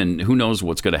jumping on him, and who knows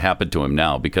what's going to happen to him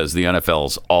now because the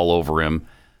NFL's all over him.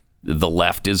 The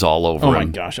left is all over him. Oh, my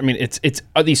gosh. I mean, it's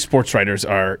these sports writers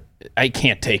are, I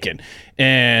can't take it.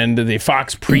 And the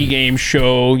Fox pregame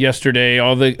show yesterday,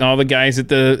 all the guys at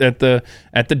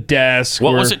the desk.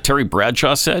 What was it Terry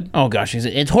Bradshaw said? Oh, gosh.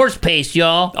 It's horse pace,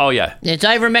 y'all. Oh, yeah. It's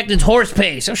ivermectin's horse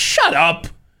pace. Oh, shut up.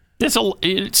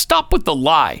 Stop with the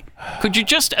lie. Could you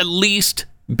just at least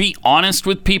be honest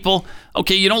with people?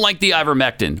 Okay, you don't like the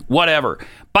ivermectin. Whatever.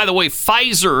 By the way,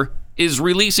 Pfizer is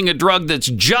releasing a drug that's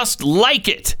just like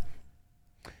it.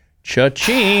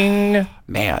 Cha-ching.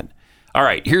 Man. All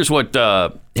right, here's what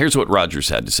Rodgers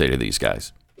had to say to these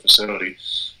guys. Facility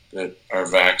that are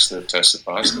vaxxed that tested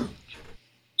positive.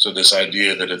 So this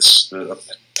idea that it's the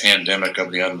pandemic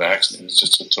of the unvaccinated is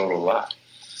just a total lie.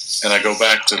 And I go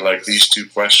back to like these two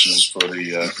questions for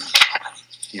the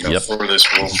for this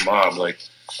woke mob. Like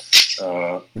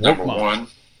number one,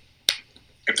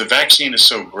 if the vaccine is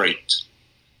so great,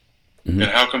 then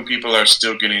how come people are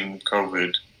still getting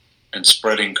COVID and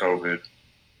spreading COVID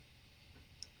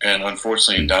and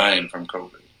unfortunately dying from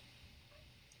COVID?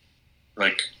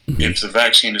 Like, if the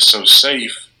vaccine is so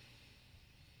safe,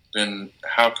 then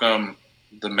how come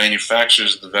the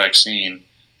manufacturers of the vaccine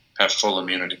have full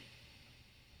immunity?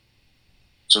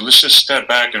 So let's just step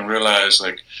back and realize,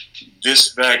 like,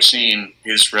 this vaccine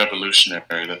is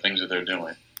revolutionary, the things that they're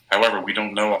doing. However, we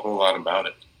don't know a whole lot about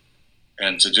it.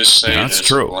 And to just say that it's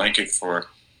a blanket for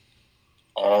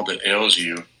all that ails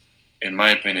you, in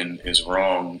my opinion, is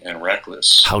wrong and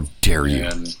reckless. How dare you?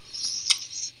 And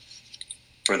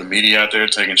for the media out there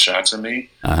taking shots at me,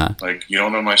 like, you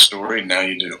don't know my story, now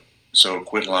you do. So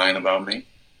quit lying about me.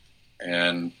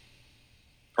 And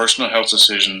personal health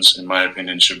decisions, in my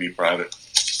opinion, should be private.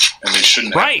 And they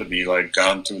shouldn't have to be, like,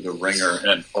 gone through the ringer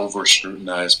and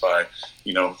over-scrutinized by,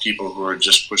 people who are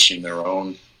just pushing their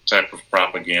own type of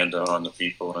propaganda on the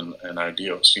people and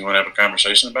ideals. You want to have a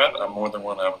conversation about it? I'm more than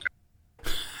willing to have a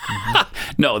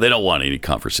conversation. No, they don't want any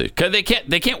conversation. 'Cause they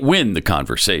can't win the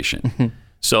conversation.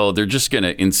 So they're just going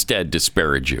to instead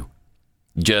disparage you.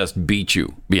 Just beat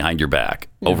you behind your back,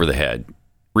 over the head,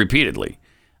 repeatedly.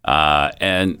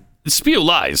 And spew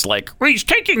lies like, he's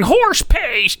taking horse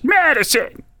paste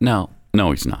medicine. No,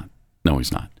 he's not. No,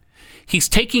 he's not. He's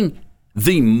taking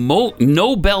the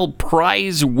Nobel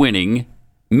Prize winning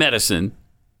medicine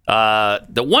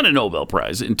that won a Nobel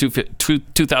Prize in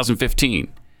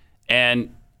 2015.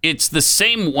 And it's the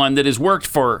same one that has worked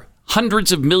for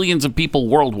hundreds of millions of people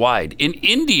worldwide. In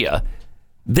India,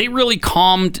 they really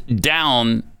calmed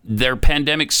down their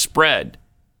pandemic spread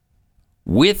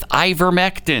with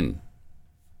ivermectin.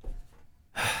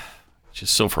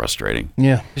 Just so frustrating.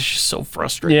 Yeah. It's just so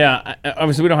frustrating. Yeah,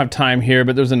 obviously we don't have time here,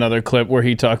 but there's another clip where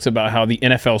he talks about how the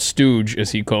NFL stooge,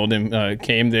 as he called him,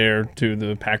 came there to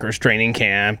the Packers training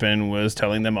camp and was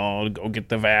telling them all to go get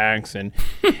the vax. And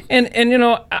you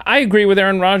know, I agree with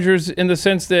Aaron Rodgers in the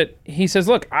sense that he says,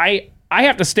 look, I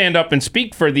have to stand up and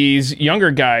speak for these younger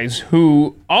guys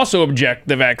who also object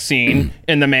the vaccine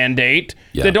and the mandate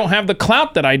that don't have the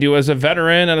clout that I do as a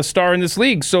veteran and a star in this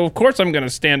league. So, of course, I'm going to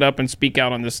stand up and speak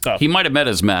out on this stuff. He might have met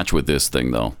his match with this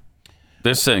thing, though.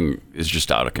 This thing is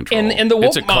just out of control. And the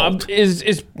woke mob is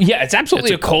it's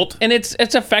absolutely a cult. And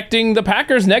it's affecting the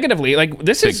Packers negatively. Like,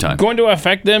 this is going to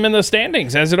affect them in the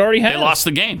standings, as it already has. They lost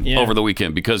the game over the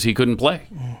weekend because he couldn't play.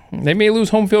 They may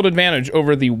lose home field advantage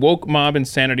over the woke mob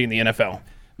insanity in the NFL.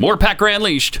 More Pat Gray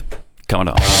Unleashed coming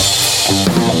up.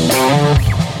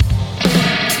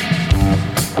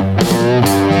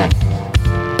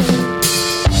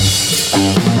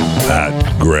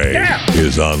 Pat Gray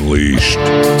is Unleashed.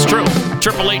 It's true.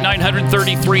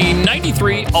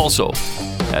 888-933-93. Also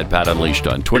at Pat Unleashed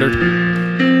on Twitter.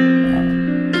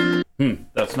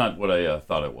 That's not what I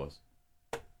thought it was.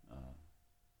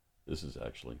 This is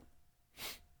actually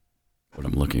what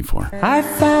I'm looking for. I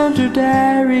found her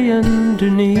diary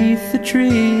underneath the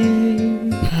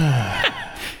tree.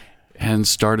 And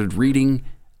started reading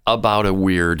about a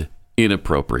weird,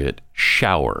 inappropriate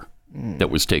shower that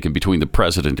was taken between the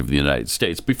president of the United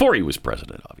States, before he was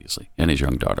president, obviously, and his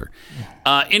young daughter.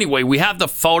 Anyway, we have the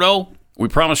photo. We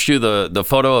promised you the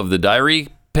photo of the diary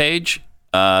page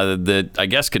that I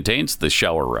guess contains the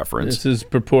shower reference. This is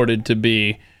purported to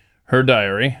be her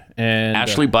diary. And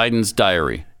Ashley Biden's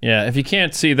diary. Yeah, if you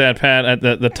can't see that, Pat, at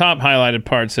the top highlighted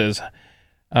part says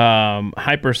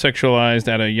hypersexualized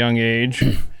at a young age.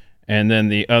 And then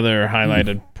the other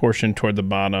highlighted portion toward the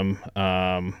bottom,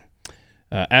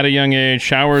 at a young age,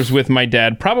 showers with my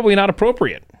dad, probably not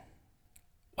appropriate.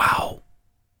 Wow.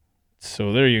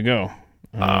 So there you go.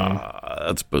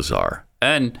 That's bizarre.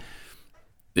 And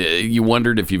you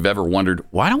wondered if you've ever wondered,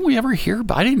 why don't we ever hear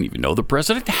about it? I didn't even know the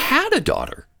president had a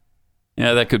daughter.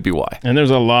 Yeah, that could be why. And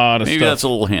there's a lot of Maybe stuff that's a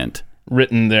little hint.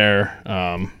 Written there.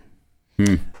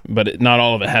 But not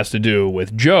all of it has to do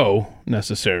with Joe,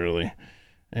 necessarily.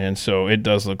 And so it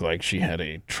does look like she had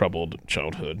a troubled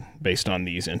childhood based on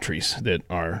these entries that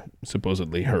are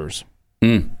supposedly hers.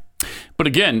 But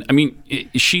again, I mean,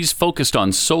 she's focused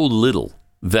on so little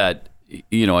that,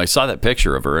 you know, I saw that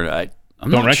picture of her and I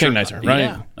don't recognize her, right?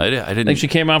 Yeah, I didn't. I think she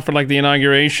came out for like the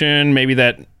inauguration, maybe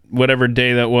that whatever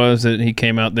day that was that he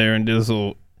came out there and did his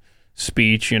little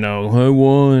speech, you know, I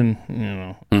won, you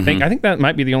know. I think that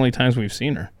might be the only times we've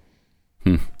seen her.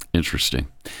 Interesting.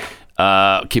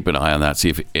 Keep an eye on that. See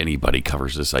if anybody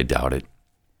covers this. I doubt it.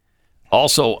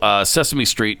 Also, Sesame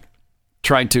Street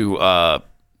tried to.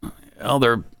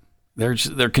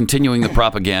 They're continuing the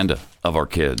propaganda of our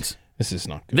kids. This is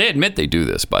not good. They admit they do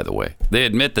this, by the way. They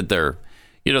admit that they're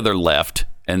left,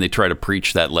 and they try to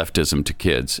preach that leftism to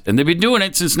kids, and they've been doing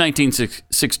it since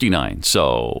 1969.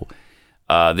 So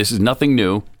this is nothing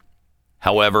new.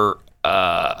 However,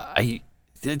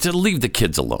 to leave the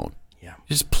kids alone.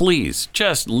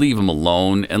 Just leave them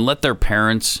alone and let their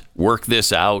parents work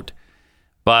this out.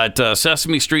 But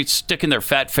Sesame Street's sticking their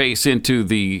fat face into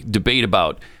the debate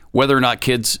about whether or not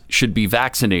kids should be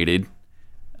vaccinated.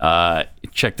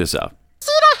 Check this out.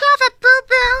 See, I have a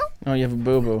boo-boo. Oh, you have a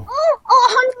boo-boo.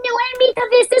 Oh, no,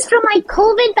 this is from my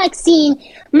COVID vaccine.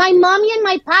 My mommy and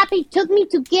my papi took me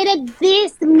to get it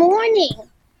this morning.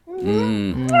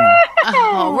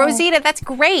 Oh, Rosita, that's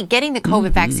great. Getting the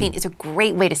COVID vaccine is a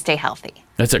great way to stay healthy.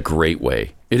 That's a great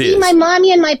way. It See, is. my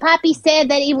mommy and my papi said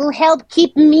that it will help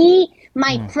keep me,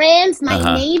 my friends, my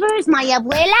neighbors, my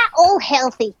abuela, all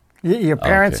healthy. Your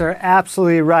parents are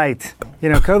absolutely right. You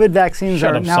know, COVID vaccines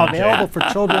are now available for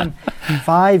children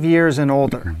 5 years and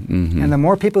older. And the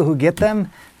more people who get them,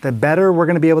 the better we're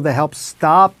going to be able to help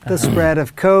stop the spread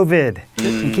of COVID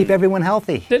and keep everyone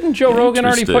healthy. Didn't Joe Rogan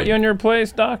already put you in your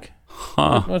place, Doc?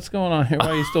 What's going on here?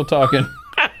 Why are you still talking?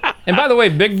 And by the way,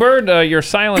 Big Bird, your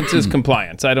silence is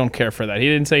compliance. I don't care for that. He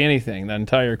didn't say anything, that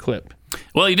entire clip.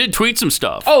 Well, he did tweet some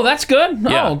stuff. Oh, that's good?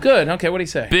 Yeah. Oh, good. Okay, what did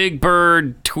he say? Big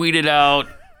Bird tweeted out,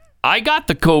 I got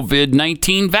the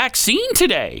COVID-19 vaccine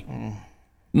today.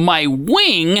 My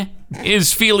wing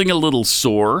is feeling a little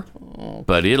sore,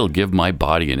 but it'll give my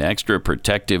body an extra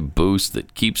protective boost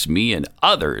that keeps me and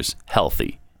others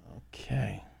healthy.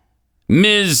 Okay.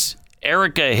 Ms.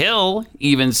 Erica Hill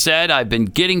even said, I've been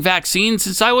getting vaccines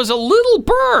since I was a little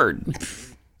bird.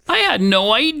 I had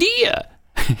no idea.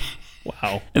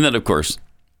 Wow. And then, of course,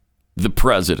 the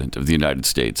President of the United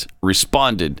States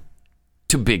responded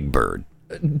to Big Bird.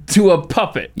 To a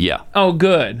puppet? Yeah. Oh,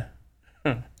 good.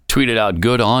 tweeted out,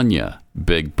 "Good on ya,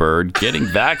 Big Bird. Getting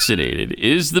vaccinated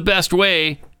is the best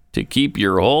way to keep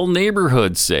your whole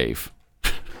neighborhood safe."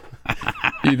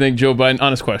 Do you think Joe Biden,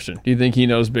 honest question, do you think he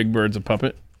knows Big Bird's a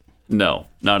puppet? No,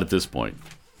 not at this point.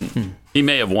 He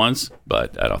may have once,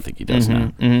 but I don't think he does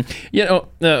now. You know,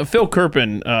 Phil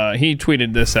Kerpen, he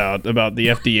tweeted this out about the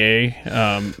FDA.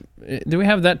 Do we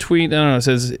have that tweet? I don't know. It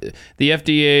says the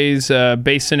FDA's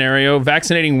base scenario: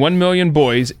 vaccinating 1 million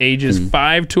boys ages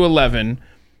 5 to 11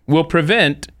 will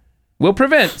prevent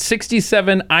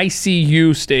 67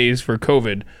 ICU stays for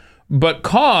COVID, but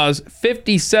cause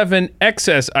 57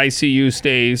 excess ICU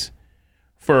stays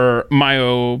for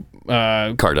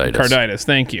myocarditis.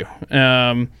 Thank you.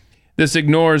 This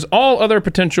ignores all other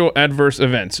potential adverse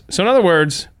events. So in other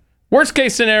words, worst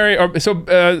case scenario,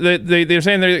 they're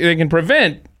saying they can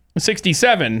prevent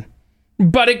 67,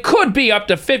 but it could be up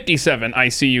to 57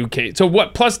 ICU cases. So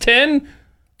what, plus 10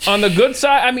 on the good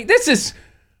side? I mean, this is...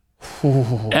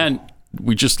 And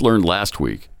we just learned last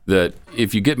week that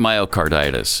if you get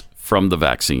myocarditis from the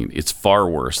vaccine, it's far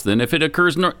worse than if it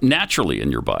occurs naturally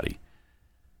in your body.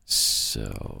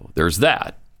 So there's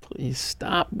that. Please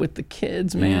stop with the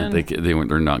kids, man. Yeah,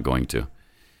 they're not going to.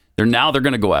 They're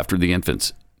going to go after the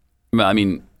infants. I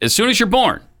mean, as soon as you're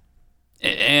born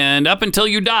and up until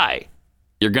you die,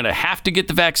 you're going to have to get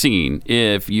the vaccine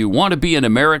if you want to be an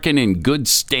American in good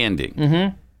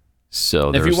standing.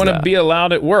 So if you want to be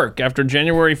allowed at work after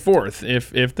January 4th,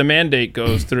 if the mandate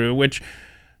goes through, which...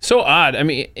 So odd. I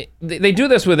mean, they do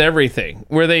this with everything.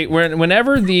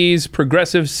 Whenever these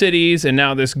progressive cities and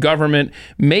now this government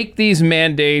make these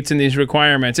mandates and these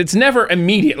requirements, it's never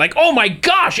immediate. Like, oh my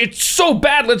gosh, it's so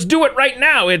bad. Let's do it right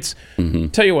now. It's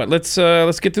tell you what. Let's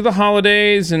get through the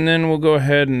holidays and then we'll go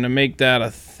ahead and make that a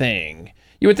thing.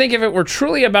 You would think if it were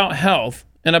truly about health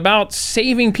and about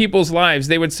saving people's lives,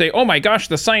 they would say, oh my gosh,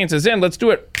 the science is in. Let's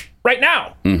do it right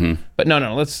now. But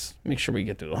no, let's make sure we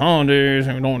get through the holidays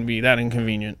and we don't want to be that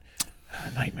inconvenient.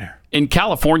 Nightmare. In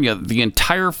California, the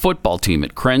entire football team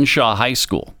at Crenshaw High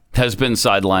School has been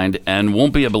sidelined and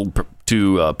won't be able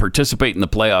to participate in the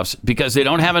playoffs because they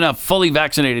don't have enough fully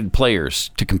vaccinated players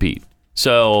to compete.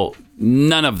 So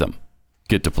none of them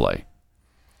get to play.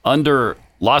 Under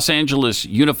Los Angeles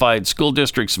Unified School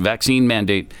District's vaccine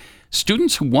mandate,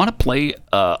 students who want to play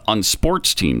on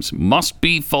sports teams must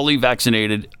be fully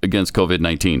vaccinated against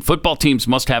COVID-19. Football teams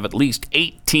must have at least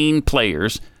 18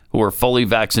 players who are fully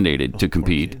vaccinated to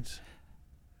compete.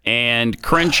 And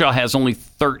Crenshaw has only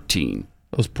 13.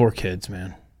 Those poor kids,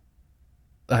 man.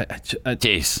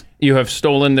 Jeez. You have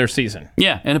stolen their season.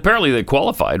 Yeah, and apparently they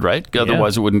qualified, right?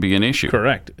 Otherwise it wouldn't be an issue.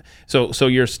 Correct. So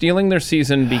you're stealing their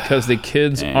season because the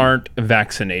kids aren't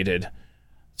vaccinated.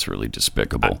 It's really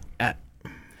despicable.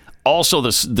 Also,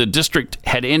 the district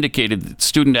had indicated that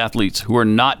student athletes who are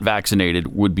not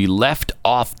vaccinated would be left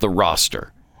off the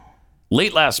roster.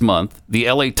 Late last month,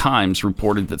 the LA Times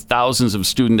reported that thousands of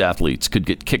student athletes could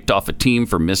get kicked off a team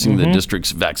for missing the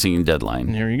district's vaccine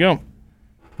deadline. There you go.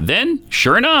 Then,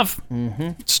 sure enough,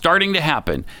 it's starting to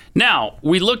happen. Now,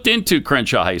 we looked into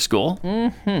Crenshaw High School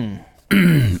and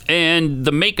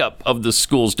the makeup of the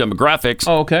school's demographics.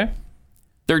 Oh, okay.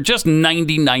 They're just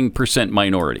 99%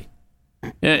 minority.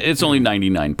 It's only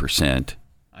 99%.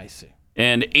 I see.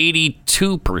 And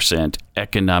 82%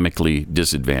 economically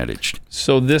disadvantaged.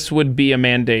 So this would be a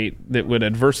mandate that would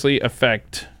adversely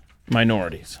affect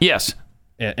minorities. Yes.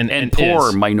 And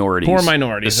poor minorities. Poor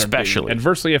minorities especially. Are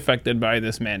adversely affected by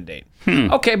this mandate.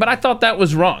 Okay, but I thought that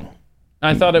was wrong.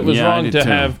 I thought it was wrong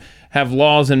to have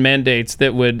laws and mandates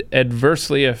that would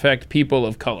adversely affect people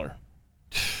of color.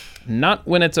 Not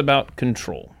when it's about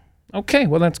control. Okay,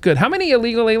 well, that's good. How many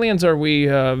illegal aliens are we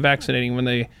vaccinating when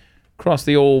they cross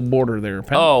the old border there?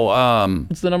 Pat?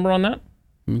 What's the number on that?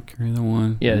 Carry the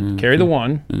one. Yeah, carry the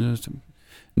one.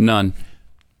 None.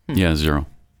 Yeah, zero.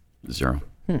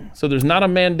 So there's not a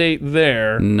mandate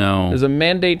there. No. There's a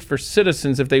mandate for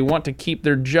citizens if they want to keep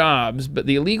their jobs, but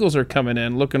the illegals are coming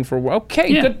in looking for,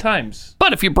 good times.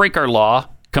 But if you break our law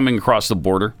coming across the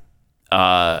border,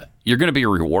 you're going to be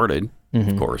rewarded,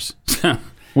 of course.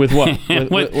 With what?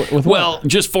 with what? Well,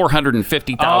 just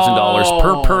 $450,000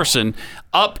 per person,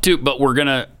 up to. But we're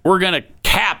gonna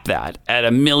cap that at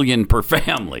 $1 million per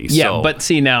family. Yeah, so. But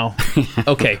see now,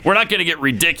 okay, we're not gonna get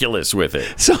ridiculous with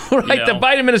it. So the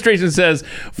Biden administration says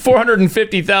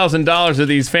 $450,000 of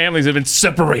these families have been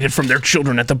separated from their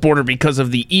children at the border because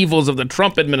of the evils of the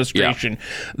Trump administration.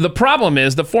 Yeah. The problem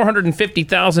is the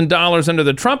 $450,000 under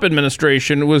the Trump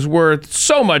administration was worth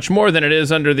so much more than it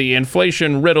is under the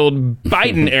inflation-riddled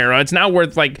Biden era. It's now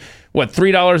worth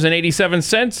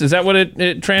 $3.87? Is that what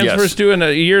it transfers to in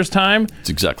a year's time?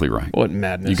 That's exactly right. What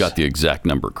madness. You got the exact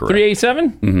number correct.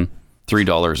 387? Mm-hmm.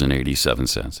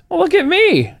 $3.87. Well, look at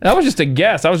me. That was just a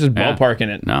guess. I was just ballparking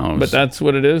it. No, but that's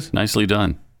what it is. Nicely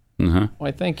done. Uh-huh.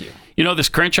 Why, thank you. You know, this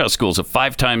Crenshaw School is a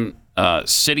 5-time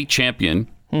city champion,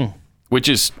 which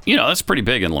is, that's pretty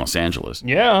big in Los Angeles.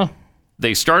 Yeah.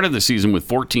 They started the season with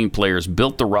 14 players,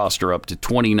 built the roster up to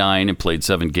 29, and played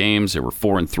 7 games. They were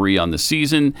 4-3 on the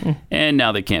season, and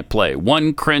now they can't play.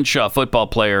 One Crenshaw football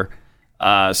player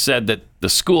said that the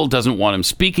school doesn't want him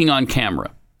speaking on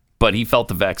camera, but he felt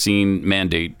the vaccine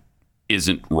mandate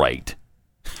isn't right.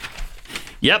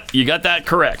 Yep, you got that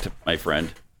correct, my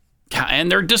friend.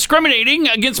 And they're discriminating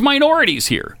against minorities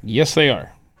here. Yes, they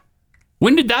are.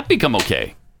 When did that become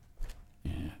okay?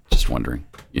 Yeah, just wondering,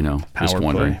 just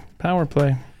wondering. Power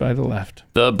play by the left.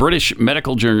 The British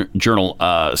Medical Journal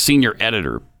senior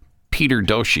editor, Peter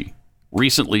Doocy,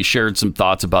 recently shared some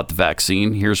thoughts about the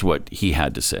vaccine. Here's what he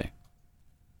had to say.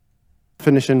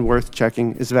 Definition worth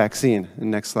checking is vaccine.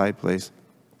 Next slide, please.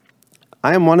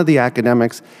 I am one of the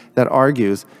academics that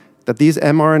argues that these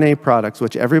mRNA products,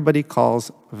 which everybody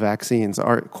calls vaccines,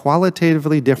 are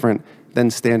qualitatively different than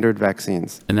standard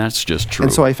vaccines. And that's just true.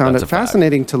 And so I found That's it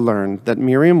fascinating to learn that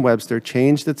Merriam-Webster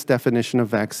changed its definition of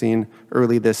vaccine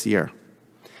early this year.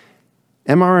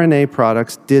 mRNA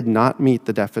products did not meet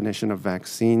the definition of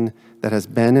vaccine that has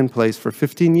been in place for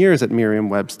 15 years at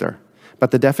Merriam-Webster.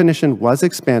 But the definition was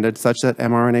expanded such that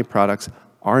mRNA products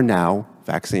are now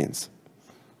vaccines.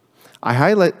 I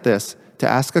highlight this to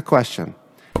ask a question.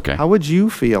 Okay. How would you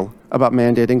feel about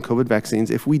mandating COVID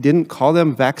vaccines if we didn't call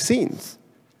them vaccines?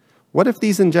 What if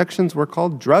these injections were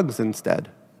called drugs instead?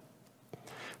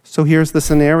 So here's the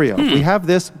scenario. We have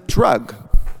this drug,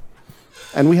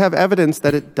 and we have evidence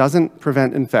that it doesn't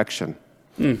prevent infection,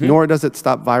 nor does it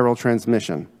stop viral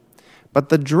transmission. But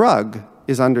the drug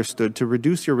is understood to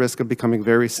reduce your risk of becoming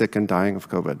very sick and dying of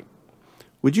COVID.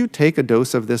 Would you take a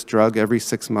dose of this drug every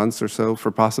 6 months or so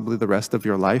for possibly the rest of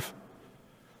your life?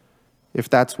 If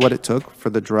that's what it took for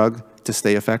the drug to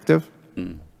stay effective?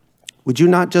 Would you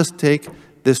not just take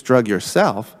this drug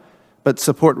yourself, but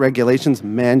support regulations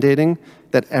mandating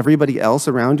that everybody else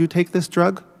around you take this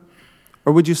drug?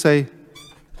 Or would you say,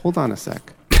 hold on a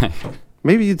sec.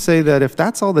 Maybe you'd say that if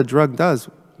that's all the drug does,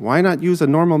 why not use a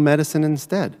normal medicine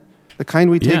instead? The kind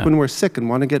we take when we're sick and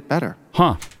want to get better.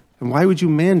 Huh. And why would you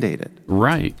mandate it?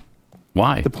 Right.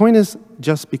 Why? The point is,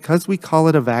 just because we call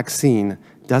it a vaccine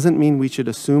doesn't mean we should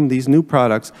assume these new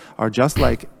products are just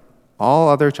like all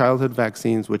other childhood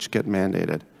vaccines which get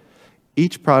mandated.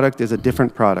 Each product is a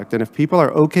different product. And if people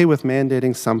are okay with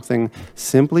mandating something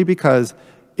simply because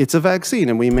it's a vaccine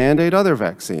and we mandate other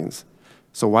vaccines,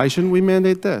 so why shouldn't we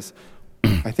mandate this?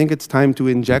 I think it's time to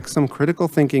inject some critical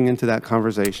thinking into that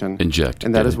conversation.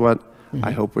 And that is what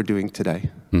I hope we're doing today.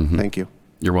 Thank you.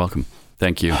 You're welcome.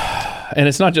 Thank you. And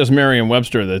it's not just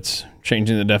Merriam-Webster that's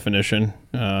changing the definition.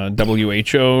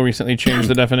 WHO recently changed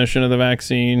the definition of the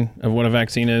vaccine, of what a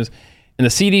vaccine is. And the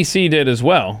CDC did as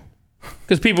well.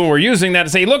 Because people were using that to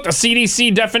say, look, the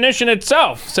CDC definition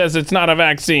itself says it's not a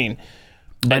vaccine.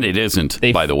 And it isn't,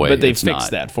 by the way. But they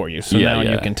fixed that for you. So now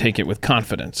you can take it with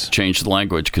confidence. Change the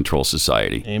language, control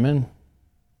society. Amen.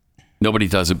 Nobody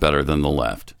does it better than the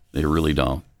left. They really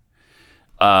don't.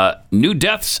 New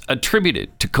deaths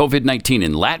attributed to COVID-19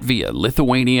 in Latvia,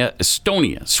 Lithuania,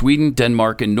 Estonia, Sweden,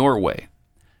 Denmark, and Norway,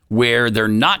 where they're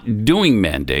not doing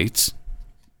mandates.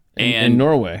 In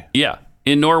Norway? Yeah.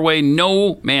 In Norway,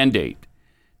 no mandate.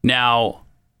 Now,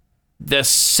 the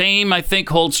same, I think,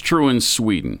 holds true in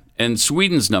Sweden. And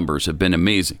Sweden's numbers have been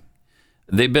amazing.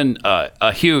 They've been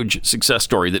a huge success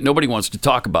story that nobody wants to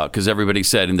talk about because everybody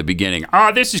said in the beginning,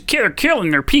 this is killing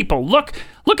their people. Look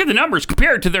at the numbers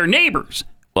compared to their neighbors.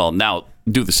 Well, now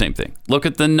do the same thing. Look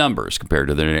at the numbers compared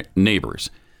to their neighbors.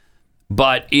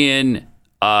 But in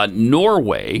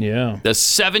Norway, the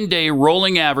 7-day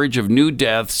rolling average of new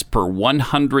deaths per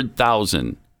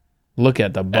 100,000. Look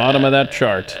at the bottom of that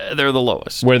chart. They're the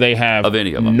lowest. Where they have of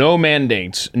any of them. No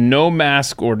mandates, no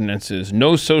mask ordinances,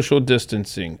 no social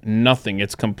distancing, nothing.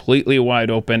 It's completely wide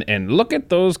open. And look at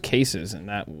those cases in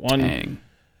that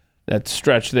that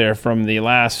stretch there from the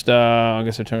last,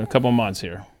 a couple months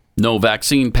here. No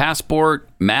vaccine passport,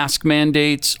 mask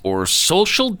mandates, or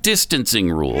social distancing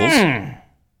rules.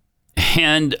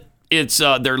 And it's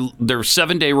their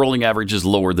 7-day rolling average is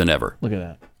lower than ever. Look at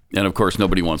that. And of course,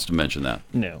 nobody wants to mention that.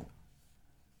 No.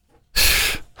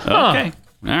 Okay.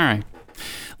 All right.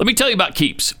 Let me tell you about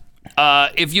Keeps.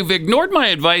 If you've ignored my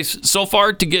advice so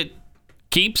far to get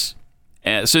Keeps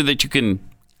so that you can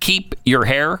keep your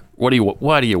hair, what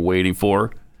are you waiting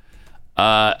for?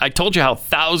 I told you how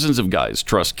thousands of guys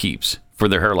trust Keeps for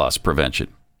their hair loss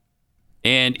prevention.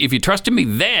 And if you trusted me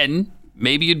then,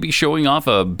 maybe you'd be showing off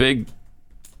a big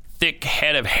thick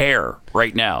head of hair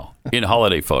right now in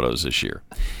holiday photos this year.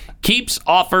 Keeps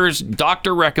offers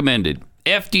doctor-recommended,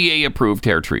 FDA-approved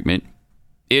hair treatment.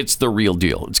 It's the real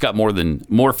deal. It's got more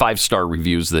 5-star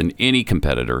reviews than any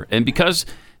competitor. And because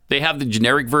they have the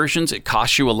generic versions, it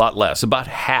costs you a lot less, about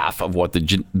half of what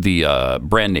the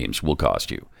brand names will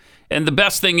cost you. And the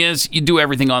best thing is you do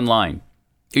everything online.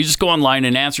 You just go online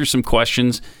and answer some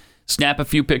questions, snap a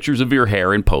few pictures of your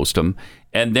hair and post them,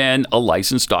 and then a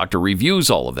licensed doctor reviews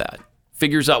all of that,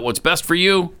 figures out what's best for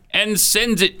you, and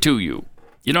sends it to you.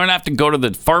 You don't have to go to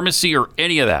the pharmacy or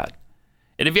any of that.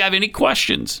 And if you have any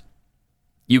questions,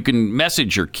 you can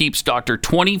message your Keeps doctor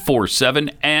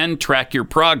 24/7 and track your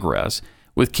progress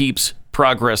with Keeps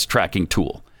progress tracking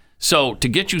tool. So to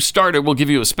get you started, we'll give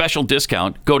you a special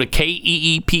discount. Go to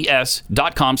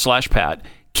keeps.com/Pat,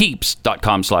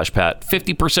 keeps.com/Pat,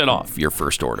 50% off your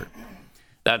first order.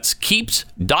 That's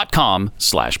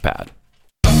keeps.com/Pat.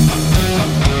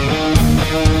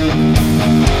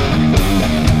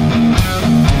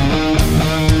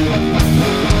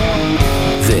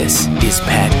 This is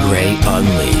Pat Gray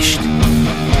Unleashed.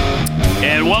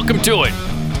 And welcome to it.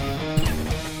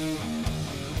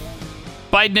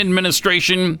 Biden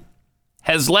administration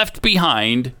has left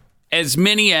behind as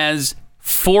many as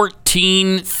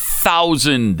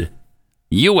 14,000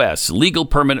 U.S. legal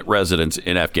permanent residents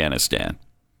in Afghanistan.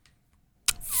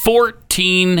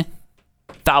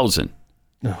 14,000.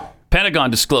 Pentagon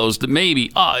disclosed that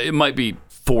maybe it might be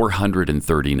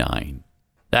 439.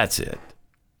 That's it.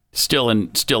 Still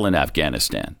in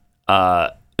Afghanistan.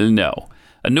 No.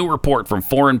 A new report from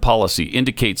Foreign Policy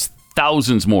indicates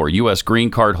thousands more U.S.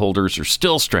 green card holders are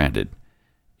still stranded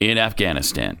in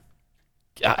Afghanistan.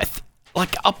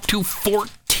 Like up to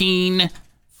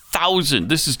 14,000.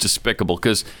 This is despicable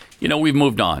because, we've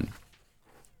moved on.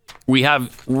 We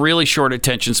have really short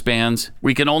attention spans.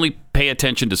 We can only pay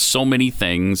attention to so many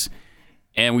things,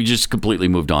 and we just completely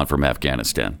moved on from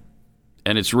Afghanistan.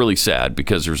 And it's really sad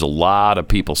because there's a lot of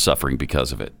people suffering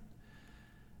because of it.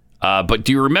 But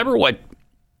do you remember what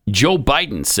Joe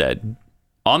Biden said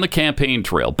on the campaign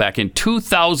trail back in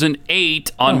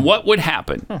 2008 on what would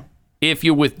happen if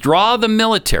you withdraw the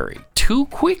military too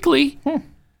quickly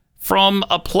from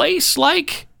a place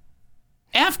like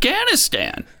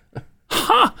Afghanistan?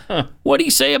 What did he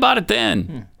say about it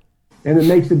then? And it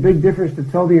makes a big difference to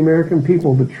tell the American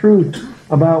people the truth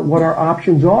about what our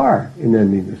options are in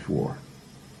ending this war.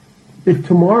 If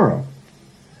tomorrow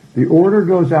the order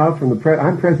goes out from I'm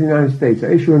President of the United States,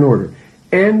 I issue an order,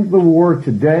 end the war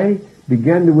today,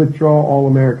 begin to withdraw all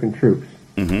American troops.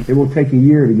 It will take a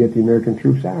year to get the American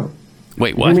troops out.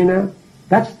 Wait, what? You hear me now?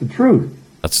 That's the truth.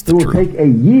 That's the truth. It will take a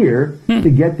year to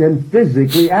get them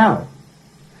physically out.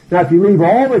 Now, if you leave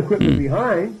all the equipment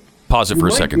behind, pause it for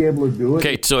a second. Be able to do it.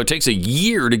 Okay, so it takes a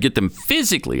year to get them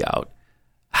physically out.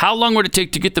 How long would it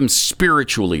take to get them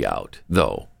spiritually out,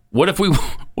 though? What if we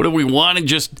want to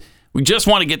just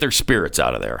want to get their spirits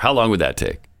out of there? How long would that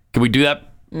take? Can we do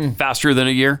that faster than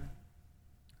a year?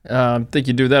 I think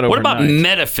you do that overnight. What about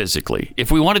metaphysically?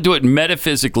 If we want to do it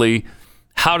metaphysically,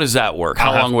 how does that work?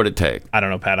 How long would it take? I don't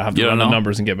know, Pat. I'll have to run the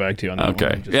numbers and get back to you on that one.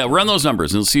 Okay. Yeah, run those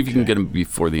numbers and see if you can get them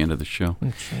before the end of the show.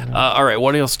 All right.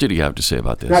 What else did he have to say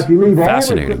about this? Now, if you leave all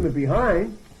the equipment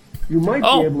behind, you might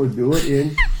be able to do it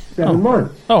in 7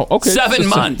 months. Oh, okay. 7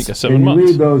 months. If you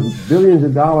leave those billions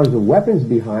of dollars of weapons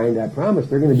behind, I promise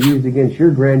they're going to be used against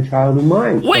your grandchild and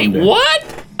mine. Wait, someday.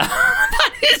 what?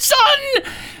 That is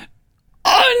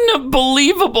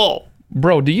unbelievable.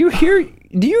 Bro, do you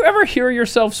ever hear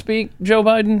yourself speak, Joe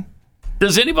Biden?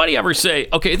 Does anybody ever say,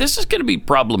 okay, this is going to be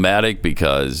problematic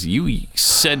because you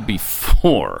said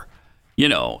before,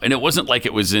 and it wasn't like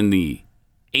it was in the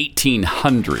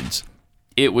 1800s.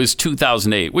 It was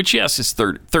 2008, which, yes, is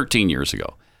 13 years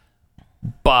ago.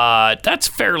 But that's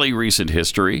fairly recent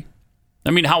history.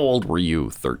 I mean, how old were you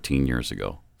 13 years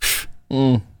ago?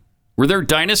 Were there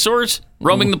dinosaurs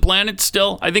roaming the planet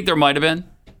still? I think there might have been.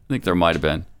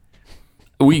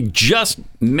 We just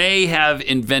may have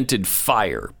invented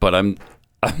fire, but I'm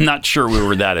not sure we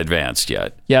were that advanced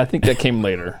yet. Yeah, I think that came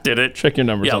later. Did it? Check your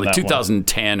numbers on like that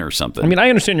 2010 or something. I mean, I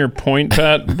understand your point,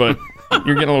 Pat, but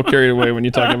you're getting a little carried away when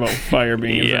you're talking about fire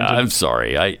being invented. Yeah, I'm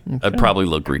sorry. I probably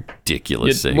look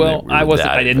ridiculous saying well, that we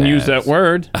I didn't use that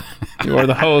word. You are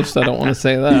the host. I don't want to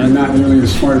say that. You're not nearly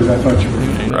as smart as I thought you were.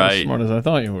 Right. As smart as I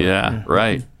thought you were. Yeah,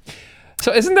 right.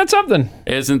 So isn't that something?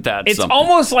 It's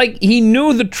almost like he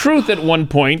knew the truth at one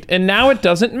point, and now it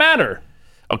doesn't matter.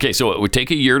 Okay, so it would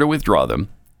take a year to withdraw them,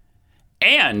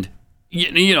 and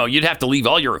you'd have to leave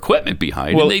all your equipment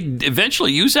behind, and they'd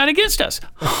eventually use that against us.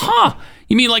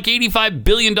 You mean like $85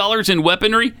 billion in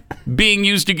weaponry being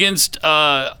used against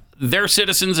the their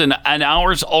citizens and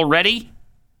ours already?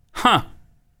 Huh.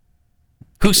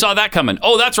 Who saw that coming?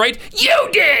 Oh, that's right. You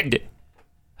did!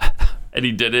 And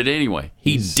he did it anyway.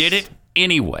 He did it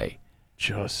anyway.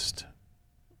 Just...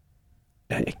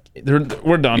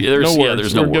 We're done. There's, no words.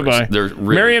 There's no goodbye. words.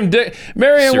 Really,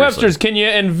 Merriam-Webster's, can you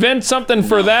invent something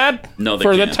for that? No, they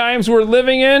for can't. the times we're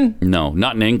living in? No,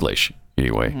 not in English,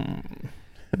 anyway.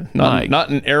 Not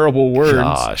in arable words.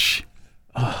 Gosh.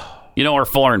 Our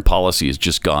foreign policy has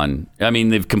just gone,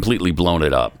 they've completely blown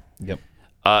it up. Yep.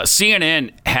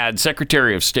 CNN had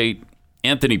Secretary of State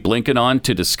Antony Blinken on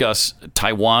to discuss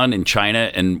Taiwan and China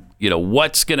and,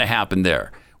 what's going to happen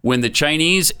there. When the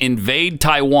Chinese invade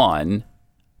Taiwan,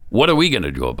 what are we going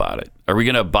to do about it? Are we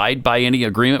going to abide by any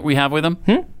agreement we have with them?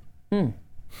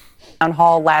 Town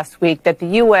hall last week that the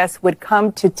U.S. would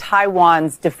come to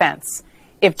Taiwan's defense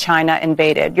if China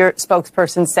invaded. Your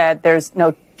spokesperson said there's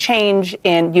no change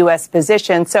in U.S.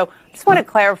 position. So I just want to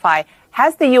clarify,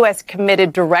 has the U.S.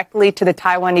 committed directly to the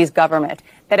Taiwanese government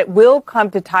that it will come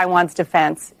to Taiwan's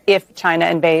defense if China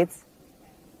invades?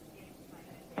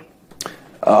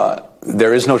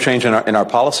 There is no change in our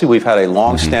policy. We've had a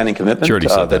long-standing commitment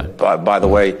that, by the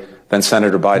way, then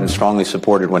Senator Biden strongly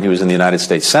supported when he was in the United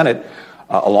States Senate,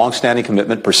 a long-standing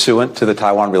commitment pursuant to the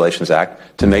Taiwan Relations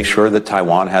Act to make sure that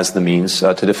Taiwan has the means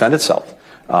to defend itself.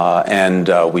 And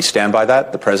we stand by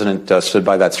that. The president stood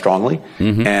by that strongly.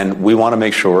 And we want to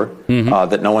make sure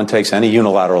that no one takes any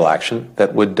unilateral action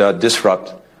that would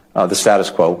disrupt the status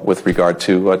quo with regard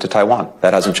to Taiwan.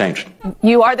 That hasn't changed.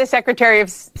 You are the Secretary of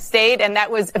State, and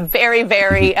that was a very,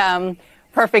 very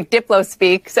perfect Diplo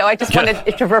speak. So I just wanted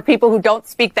to, for people who don't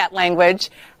speak that language,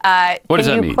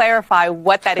 can you clarify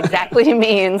what that exactly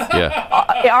means?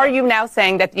 Are you now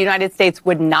saying that the United States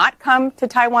would not come to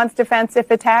Taiwan's defense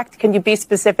if attacked? Can you be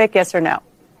specific, yes or no?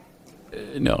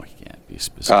 No, you can't be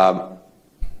specific.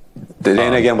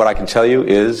 Dana, again, what I can tell you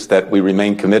is that we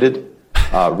remain committed,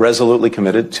 resolutely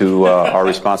committed to our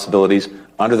responsibilities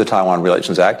under the Taiwan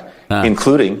Relations Act,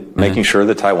 including making sure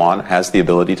that Taiwan has the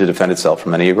ability to defend itself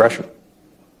from any aggression.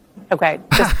 Okay,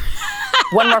 just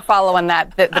one more follow on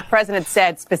that. The president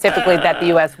said specifically that the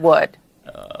U.S. would.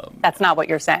 That's not what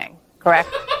you're saying, correct?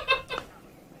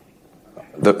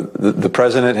 The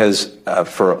president has,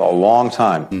 for a long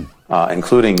time,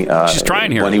 including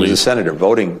when he was a senator,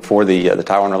 voting for the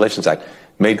Taiwan Relations Act,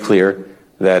 made clear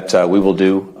that we will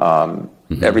do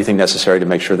everything necessary to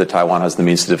make sure that Taiwan has the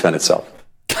means to defend itself.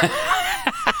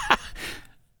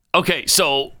 Okay,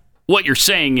 so what you're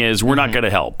saying is we're not going to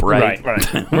help, right?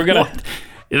 Right. We're going to...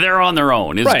 They're on their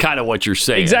own is kind of what you're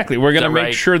saying. Exactly. We're going to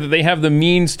make sure that they have the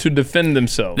means to defend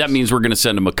themselves. That means we're going to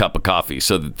send them a cup of coffee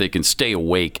so that they can stay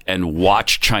awake and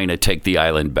watch China take the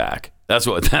island back. That's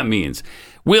what that means.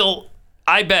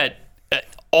 I bet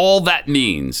all that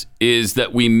means is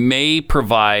that we may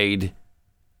provide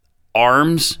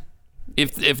arms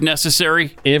if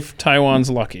necessary. If Taiwan's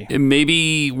lucky.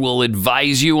 Maybe we'll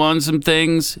advise you on some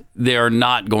things. They're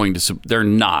not going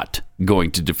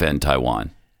to defend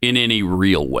Taiwan in any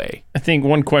real way. I think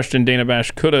one question Dana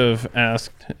Bash could have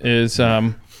asked is,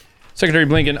 Secretary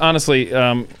Blinken, honestly,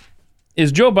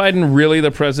 is Joe Biden really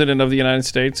the president of the United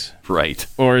States? Right.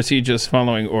 Or is he just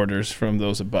following orders from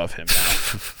those above him?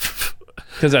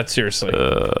 Because that's seriously.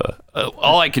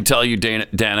 All I can tell you,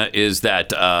 Dana, is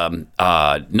that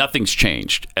nothing's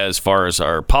changed as far as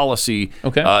our policy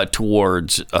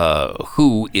towards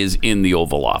who is in the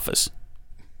Oval Office.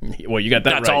 Well, you got that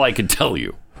That's right. all I can tell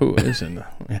you. Who is in the...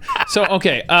 So,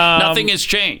 okay. Nothing has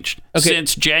changed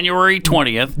since January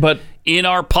 20th but in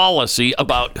our policy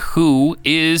about who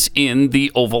is in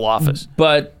the Oval Office.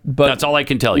 But that's all I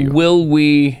can tell you. Will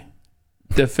we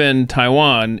defend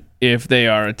Taiwan if they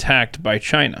are attacked by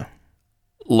China?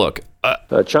 Look,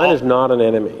 China's not an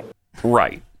enemy.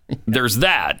 Right. There's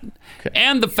that.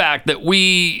 And the fact that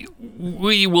we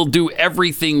will do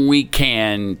everything we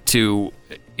can to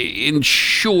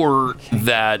ensure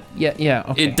that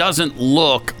it doesn't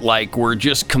look like we're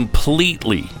just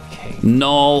completely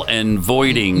null and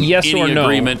voiding any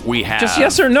agreement we have. Just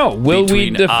yes or no. Will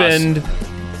we defend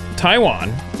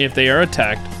Taiwan if they are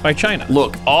attacked by China?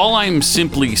 Look, all I'm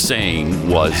simply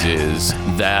saying is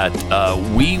that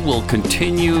we will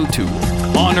continue to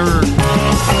honor